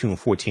 1492 and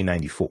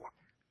 1494.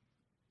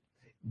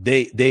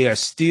 They are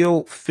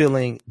still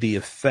feeling the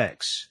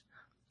effects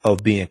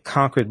of being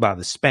conquered by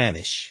the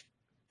Spanish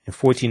in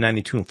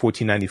 1492 and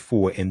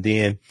 1494, and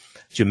then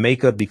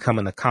Jamaica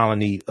becoming a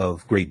colony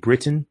of Great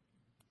Britain,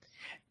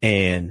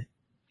 and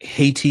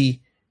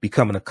Haiti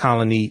becoming a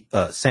colony,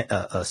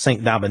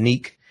 Saint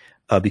Dominique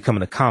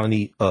becoming a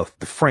colony of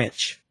the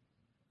French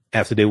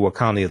after they were a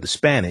colony of the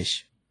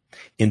Spanish,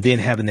 and then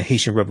having the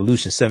Haitian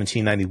Revolution,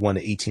 1791 to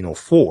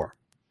 1804.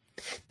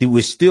 They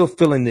were still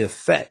feeling the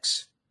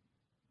effects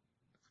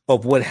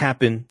of what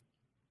happened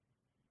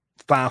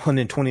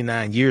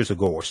 529 years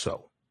ago or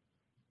so.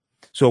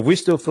 So if we're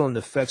still feeling the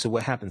effects of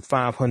what happened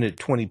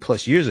 520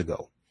 plus years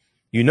ago,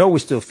 we're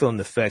still feeling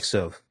the effects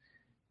of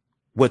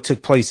what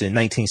took place in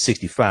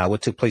 1965,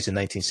 what took place in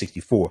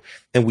 1964.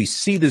 And we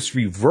see this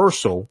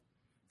reversal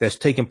that's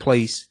taking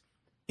place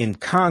in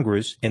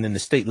Congress and in the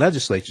state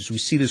legislatures. We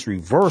see this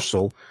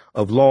reversal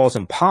of laws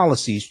and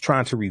policies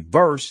trying to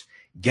reverse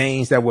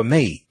gains that were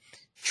made,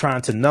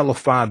 trying to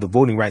nullify the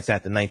Voting Rights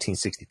Act of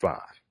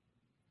 1965.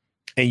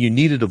 And you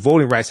needed the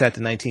Voting Rights Act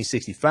of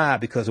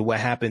 1965 because of what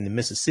happened in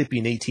Mississippi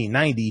in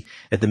 1890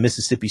 at the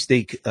Mississippi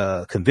State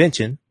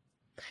Convention,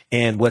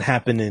 and what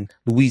happened in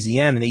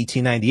Louisiana in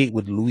 1898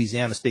 with the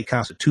Louisiana State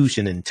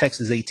Constitution, and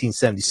Texas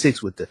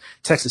 1876 with the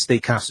Texas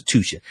State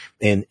Constitution,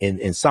 and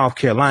in South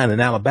Carolina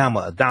and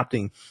Alabama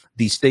adopting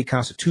these state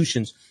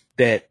constitutions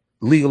that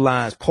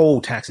legalized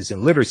poll taxes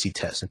and literacy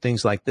tests and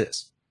things like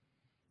this.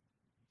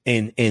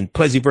 And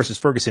Plessy versus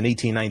Ferguson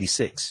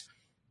 1896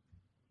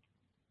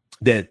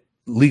 that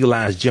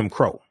legalized Jim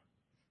Crow.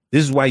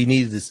 This is why you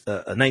needed this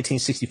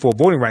 1964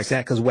 Voting Rights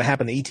Act, because of what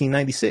happened in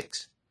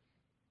 1896.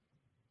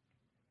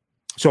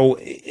 So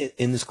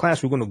in this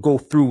class, we're going to go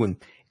through and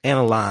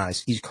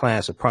analyze each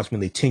class,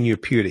 approximately a 10-year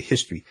period of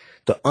history,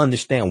 to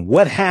understand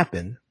what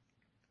happened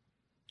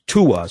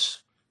to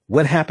us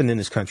what happened in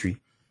this country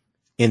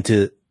and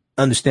to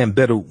understand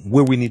better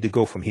where we need to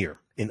go from here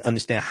and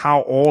understand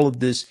how all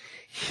of this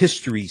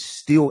history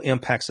still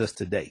impacts us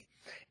today.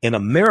 And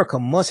America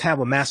must have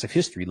a massive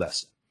history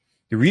lesson.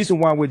 The reason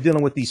why we're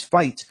dealing with these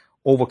fights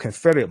over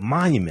Confederate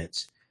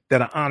monuments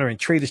that are honoring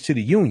traitors to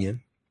the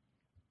Union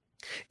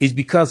is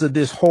because of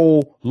this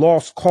whole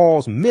lost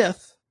cause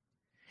myth.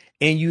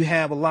 And you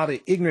have a lot of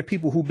ignorant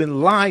people who've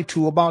been lied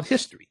to about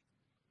history.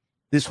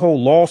 This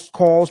whole lost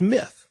cause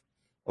myth.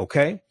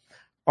 Okay.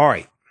 All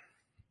right.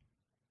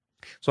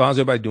 So how's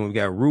everybody doing? We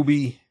got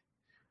Ruby,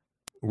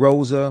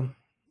 Rosa,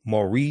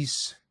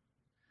 Maurice.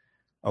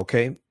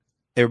 Okay.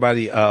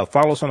 Everybody,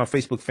 follow us on our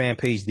Facebook fan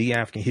page, The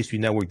African History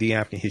Network, The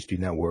African History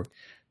Network.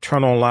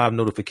 Turn on live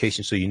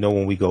notifications so you know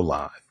when we go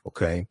live.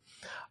 Okay.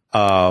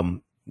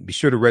 Be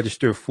sure to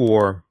register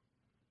for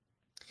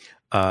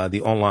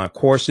the online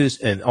courses,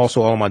 and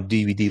also all my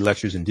DVD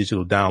lectures and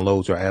digital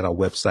downloads are at our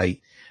website,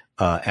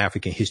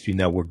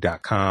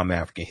 AfricanHistoryNetwork.com,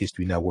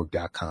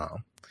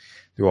 AfricanHistoryNetwork.com.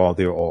 They're all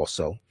there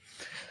also.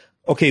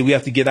 Okay, we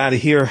have to get out of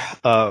here.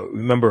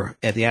 Remember,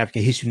 at the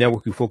African History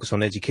Network, we focus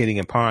on educating,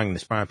 empowering, and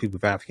inspiring people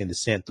of African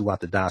descent throughout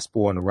the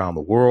diaspora and around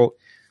the world.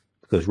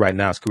 Because right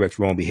now it's correct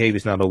wrong behavior.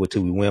 It's not over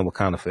till we win.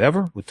 Wakanda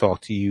forever. We'll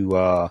talk to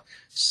you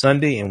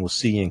Sunday, and we'll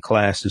see you in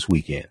class this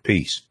weekend.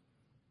 Peace.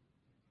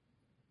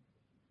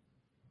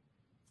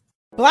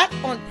 Black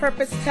on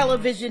Purpose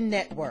Television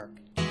Network.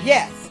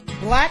 Yes,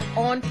 Black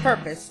on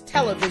Purpose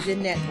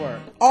Television Network.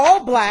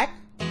 All black,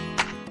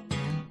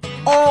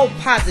 all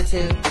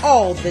positive,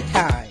 all the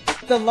time.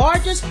 The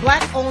largest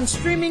black-owned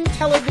streaming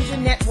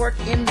television network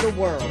in the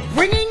world.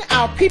 Bringing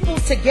our people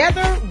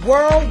together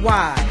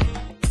worldwide.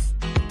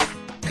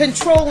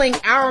 Controlling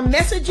our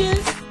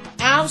messages,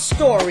 our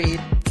stories,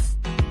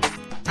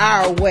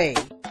 our way.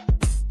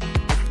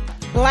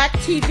 Black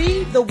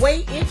TV the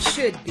way it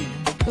should be.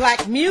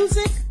 Black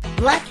music,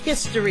 Black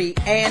history,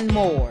 and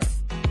more.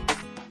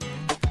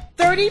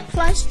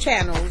 30+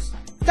 channels,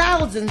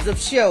 thousands of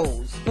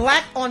shows.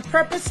 Black on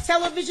Purpose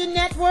Television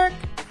Network.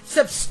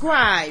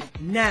 Subscribe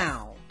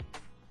now.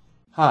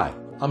 Hi,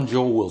 I'm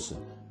Joel Wilson,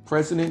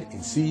 President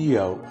and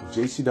CEO of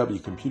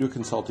JCW Computer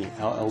Consulting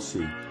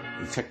LLC,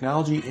 a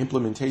technology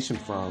implementation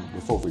firm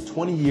with over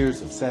 20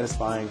 years of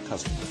satisfying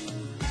customers.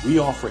 We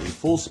offer a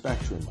full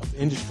spectrum of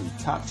industry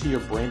top-tier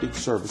branded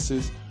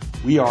services.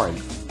 We are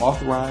an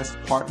authorized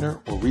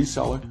partner or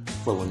reseller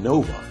for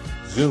Lenovo,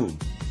 Zoom,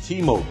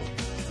 T-Mobile,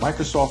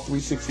 Microsoft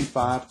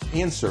 365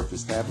 and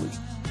Surface tablets,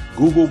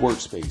 Google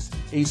Workspace,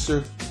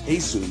 Acer,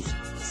 Asus,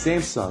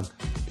 Samsung,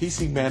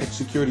 PCmatic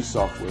security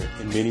software,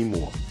 and many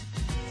more.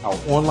 Our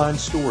online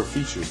store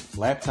features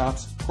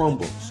laptops,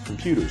 Chromebooks,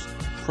 computers,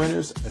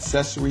 printers,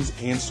 accessories,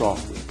 and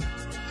software.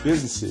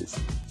 Businesses,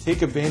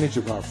 take advantage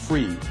of our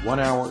free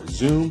 1-hour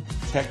Zoom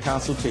tech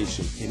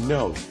consultation and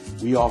know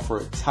we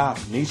offer top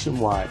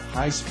nationwide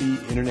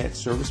high-speed internet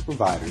service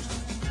providers,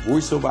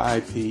 voice over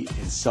IP,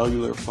 and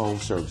cellular phone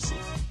services.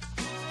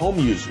 Home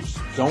users,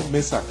 don't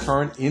miss our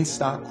current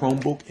in-stock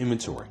Chromebook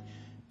inventory.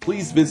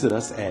 Please visit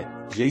us at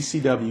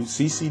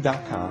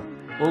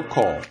jcwcc.com or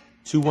call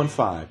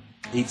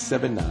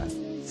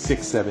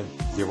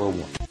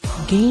 215-879-6701.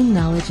 Gain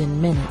knowledge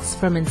in minutes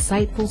from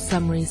insightful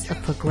summaries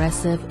of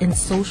progressive and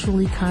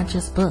socially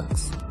conscious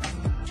books.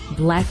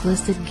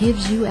 Blacklisted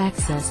gives you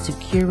access to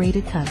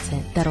curated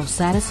content that'll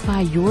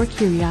satisfy your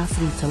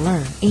curiosity to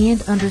learn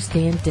and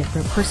understand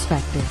different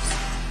perspectives.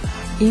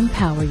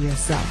 Empower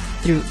yourself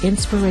through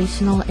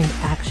inspirational and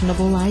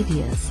actionable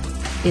ideas.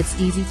 It's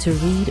easy to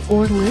read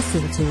or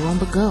listen to on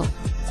the go.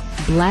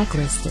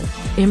 Blacklisted.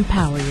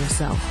 Empower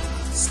yourself.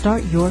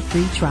 Start your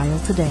free trial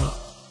today.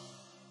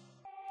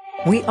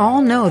 We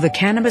all know the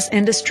cannabis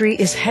industry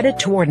is headed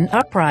toward an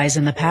uprise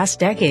in the past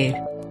decade.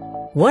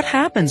 What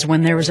happens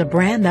when there is a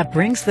brand that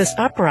brings this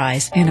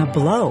uprise in a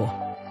blow?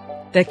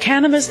 The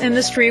cannabis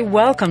industry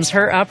welcomes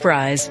her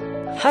uprise.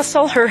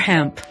 Hustle her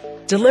hemp.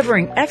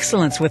 Delivering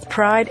excellence with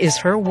pride is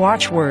her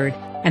watchword,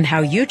 and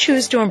how you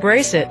choose to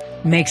embrace it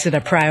makes it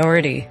a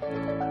priority.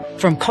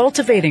 From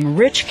cultivating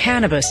rich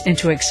cannabis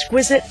into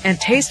exquisite and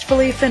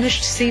tastefully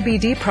finished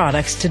CBD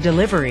products to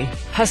delivery,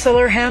 Hustle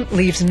Her Hemp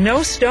leaves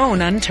no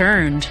stone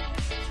unturned.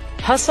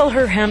 Hustle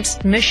Her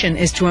Hemp's mission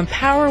is to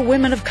empower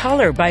women of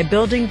color by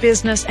building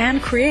business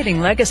and creating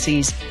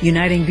legacies,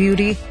 uniting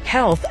beauty,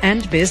 health,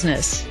 and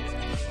business.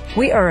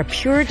 We are a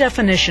pure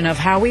definition of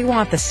how we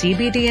want the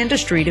CBD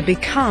industry to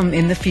become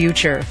in the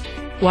future.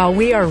 While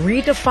we are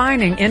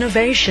redefining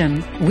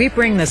innovation, we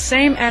bring the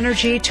same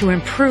energy to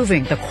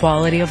improving the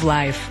quality of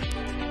life.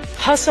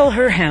 Hustle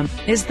Her Hemp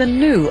is the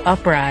new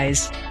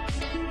uprise.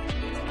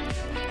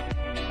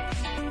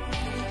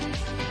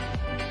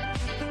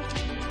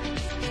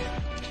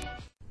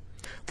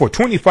 For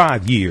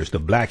 25 years, the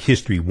Black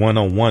History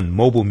 101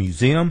 Mobile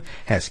Museum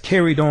has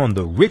carried on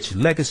the rich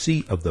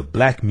legacy of the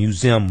Black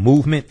Museum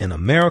movement in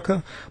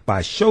America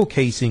by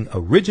showcasing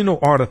original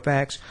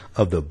artifacts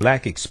of the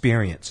Black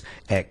experience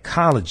at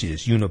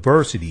colleges,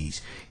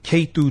 universities,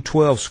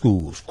 K-12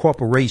 schools,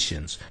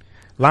 corporations,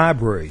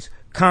 libraries,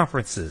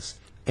 conferences,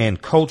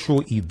 and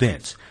cultural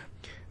events.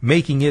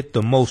 making it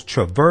the most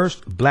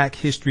traversed Black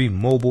History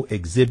mobile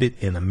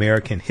exhibit in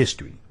American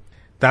history.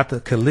 Dr.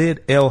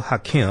 Khalid El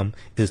Hakim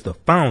is the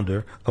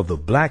founder of the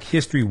Black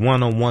History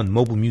 101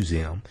 Mobile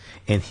Museum,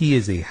 and he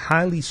is a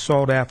highly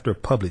sought-after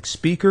public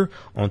speaker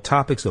on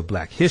topics of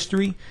Black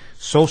history,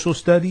 social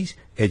studies,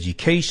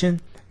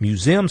 education,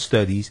 museum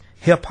studies,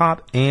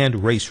 hip-hop,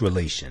 and race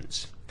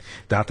relations.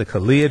 Dr.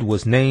 Khalid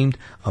was named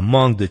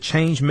among the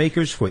change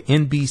makers for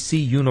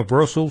NBC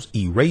Universal's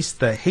Erase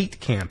the Hate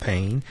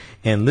campaign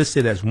and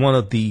listed as one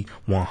of the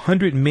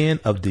 100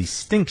 men of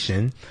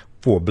distinction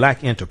for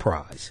Black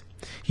enterprise.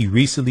 He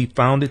recently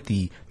founded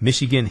the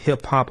Michigan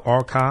Hip Hop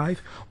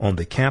Archive on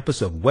the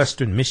campus of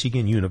Western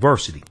Michigan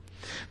University.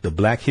 The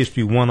Black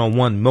History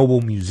 101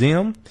 Mobile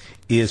Museum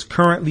is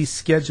currently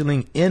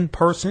scheduling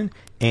in-person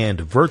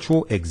and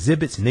virtual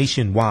exhibits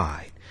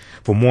nationwide.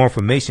 For more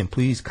information,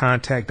 please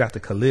contact Dr.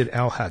 Khalid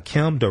Al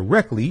Hakim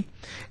directly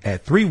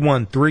at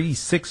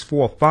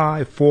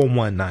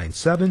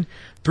 313-645-4197,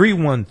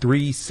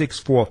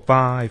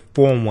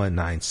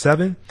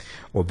 313-645-4197,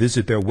 or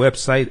visit their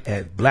website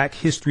at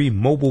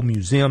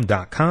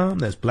blackhistorymobilemuseum.com.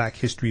 That's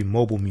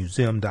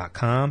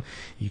blackhistorymobilemuseum.com.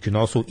 You can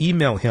also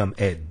email him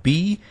at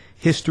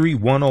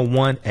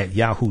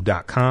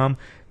bhistory101@yahoo.com,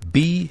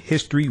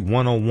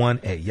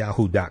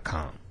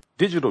 bhistory101@yahoo.com.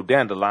 Digital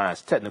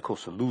Dandelion's Technical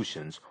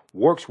Solutions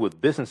works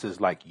with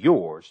businesses like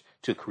yours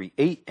to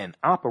create an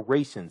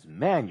operations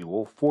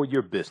manual for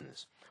your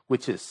business,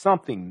 which is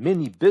something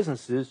many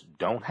businesses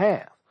don't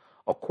have.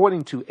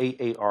 According to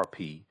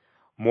AARP,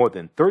 more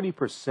than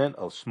 30%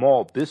 of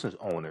small business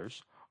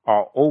owners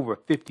are over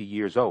 50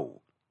 years old.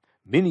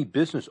 Many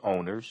business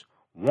owners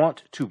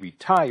want to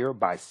retire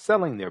by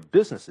selling their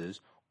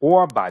businesses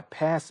or by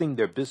passing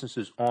their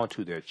businesses on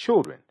to their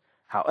children.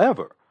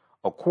 However,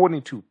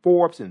 according to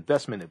Forbes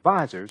Investment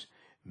Advisors,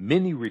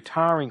 many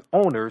retiring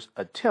owners'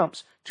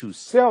 attempts to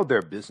sell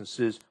their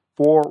businesses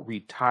for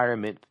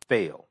retirement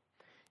fail.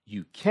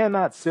 You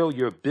cannot sell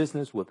your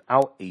business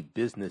without a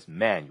business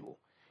manual.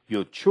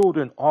 Your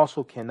children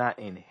also cannot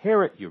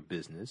inherit your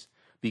business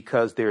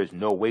because there is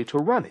no way to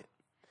run it.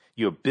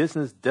 Your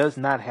business does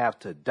not have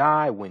to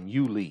die when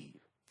you leave.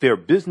 Their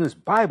business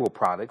Bible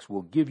products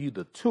will give you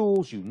the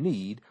tools you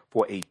need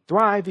for a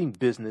thriving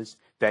business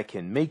that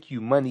can make you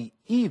money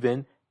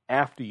even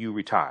after you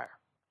retire.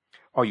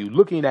 Are you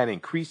looking at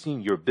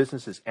increasing your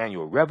business's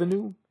annual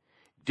revenue?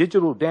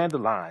 Digital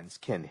Dandelions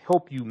can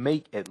help you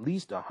make at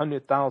least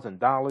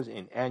 $100,000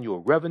 in annual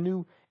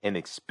revenue and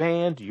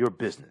expand your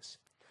business.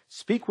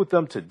 Speak with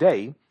them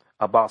today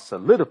about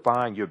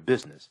solidifying your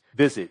business.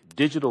 Visit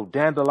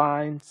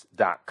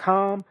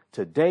digitaldandelions.com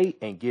today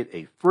and get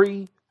a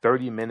free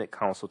 30-minute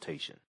consultation.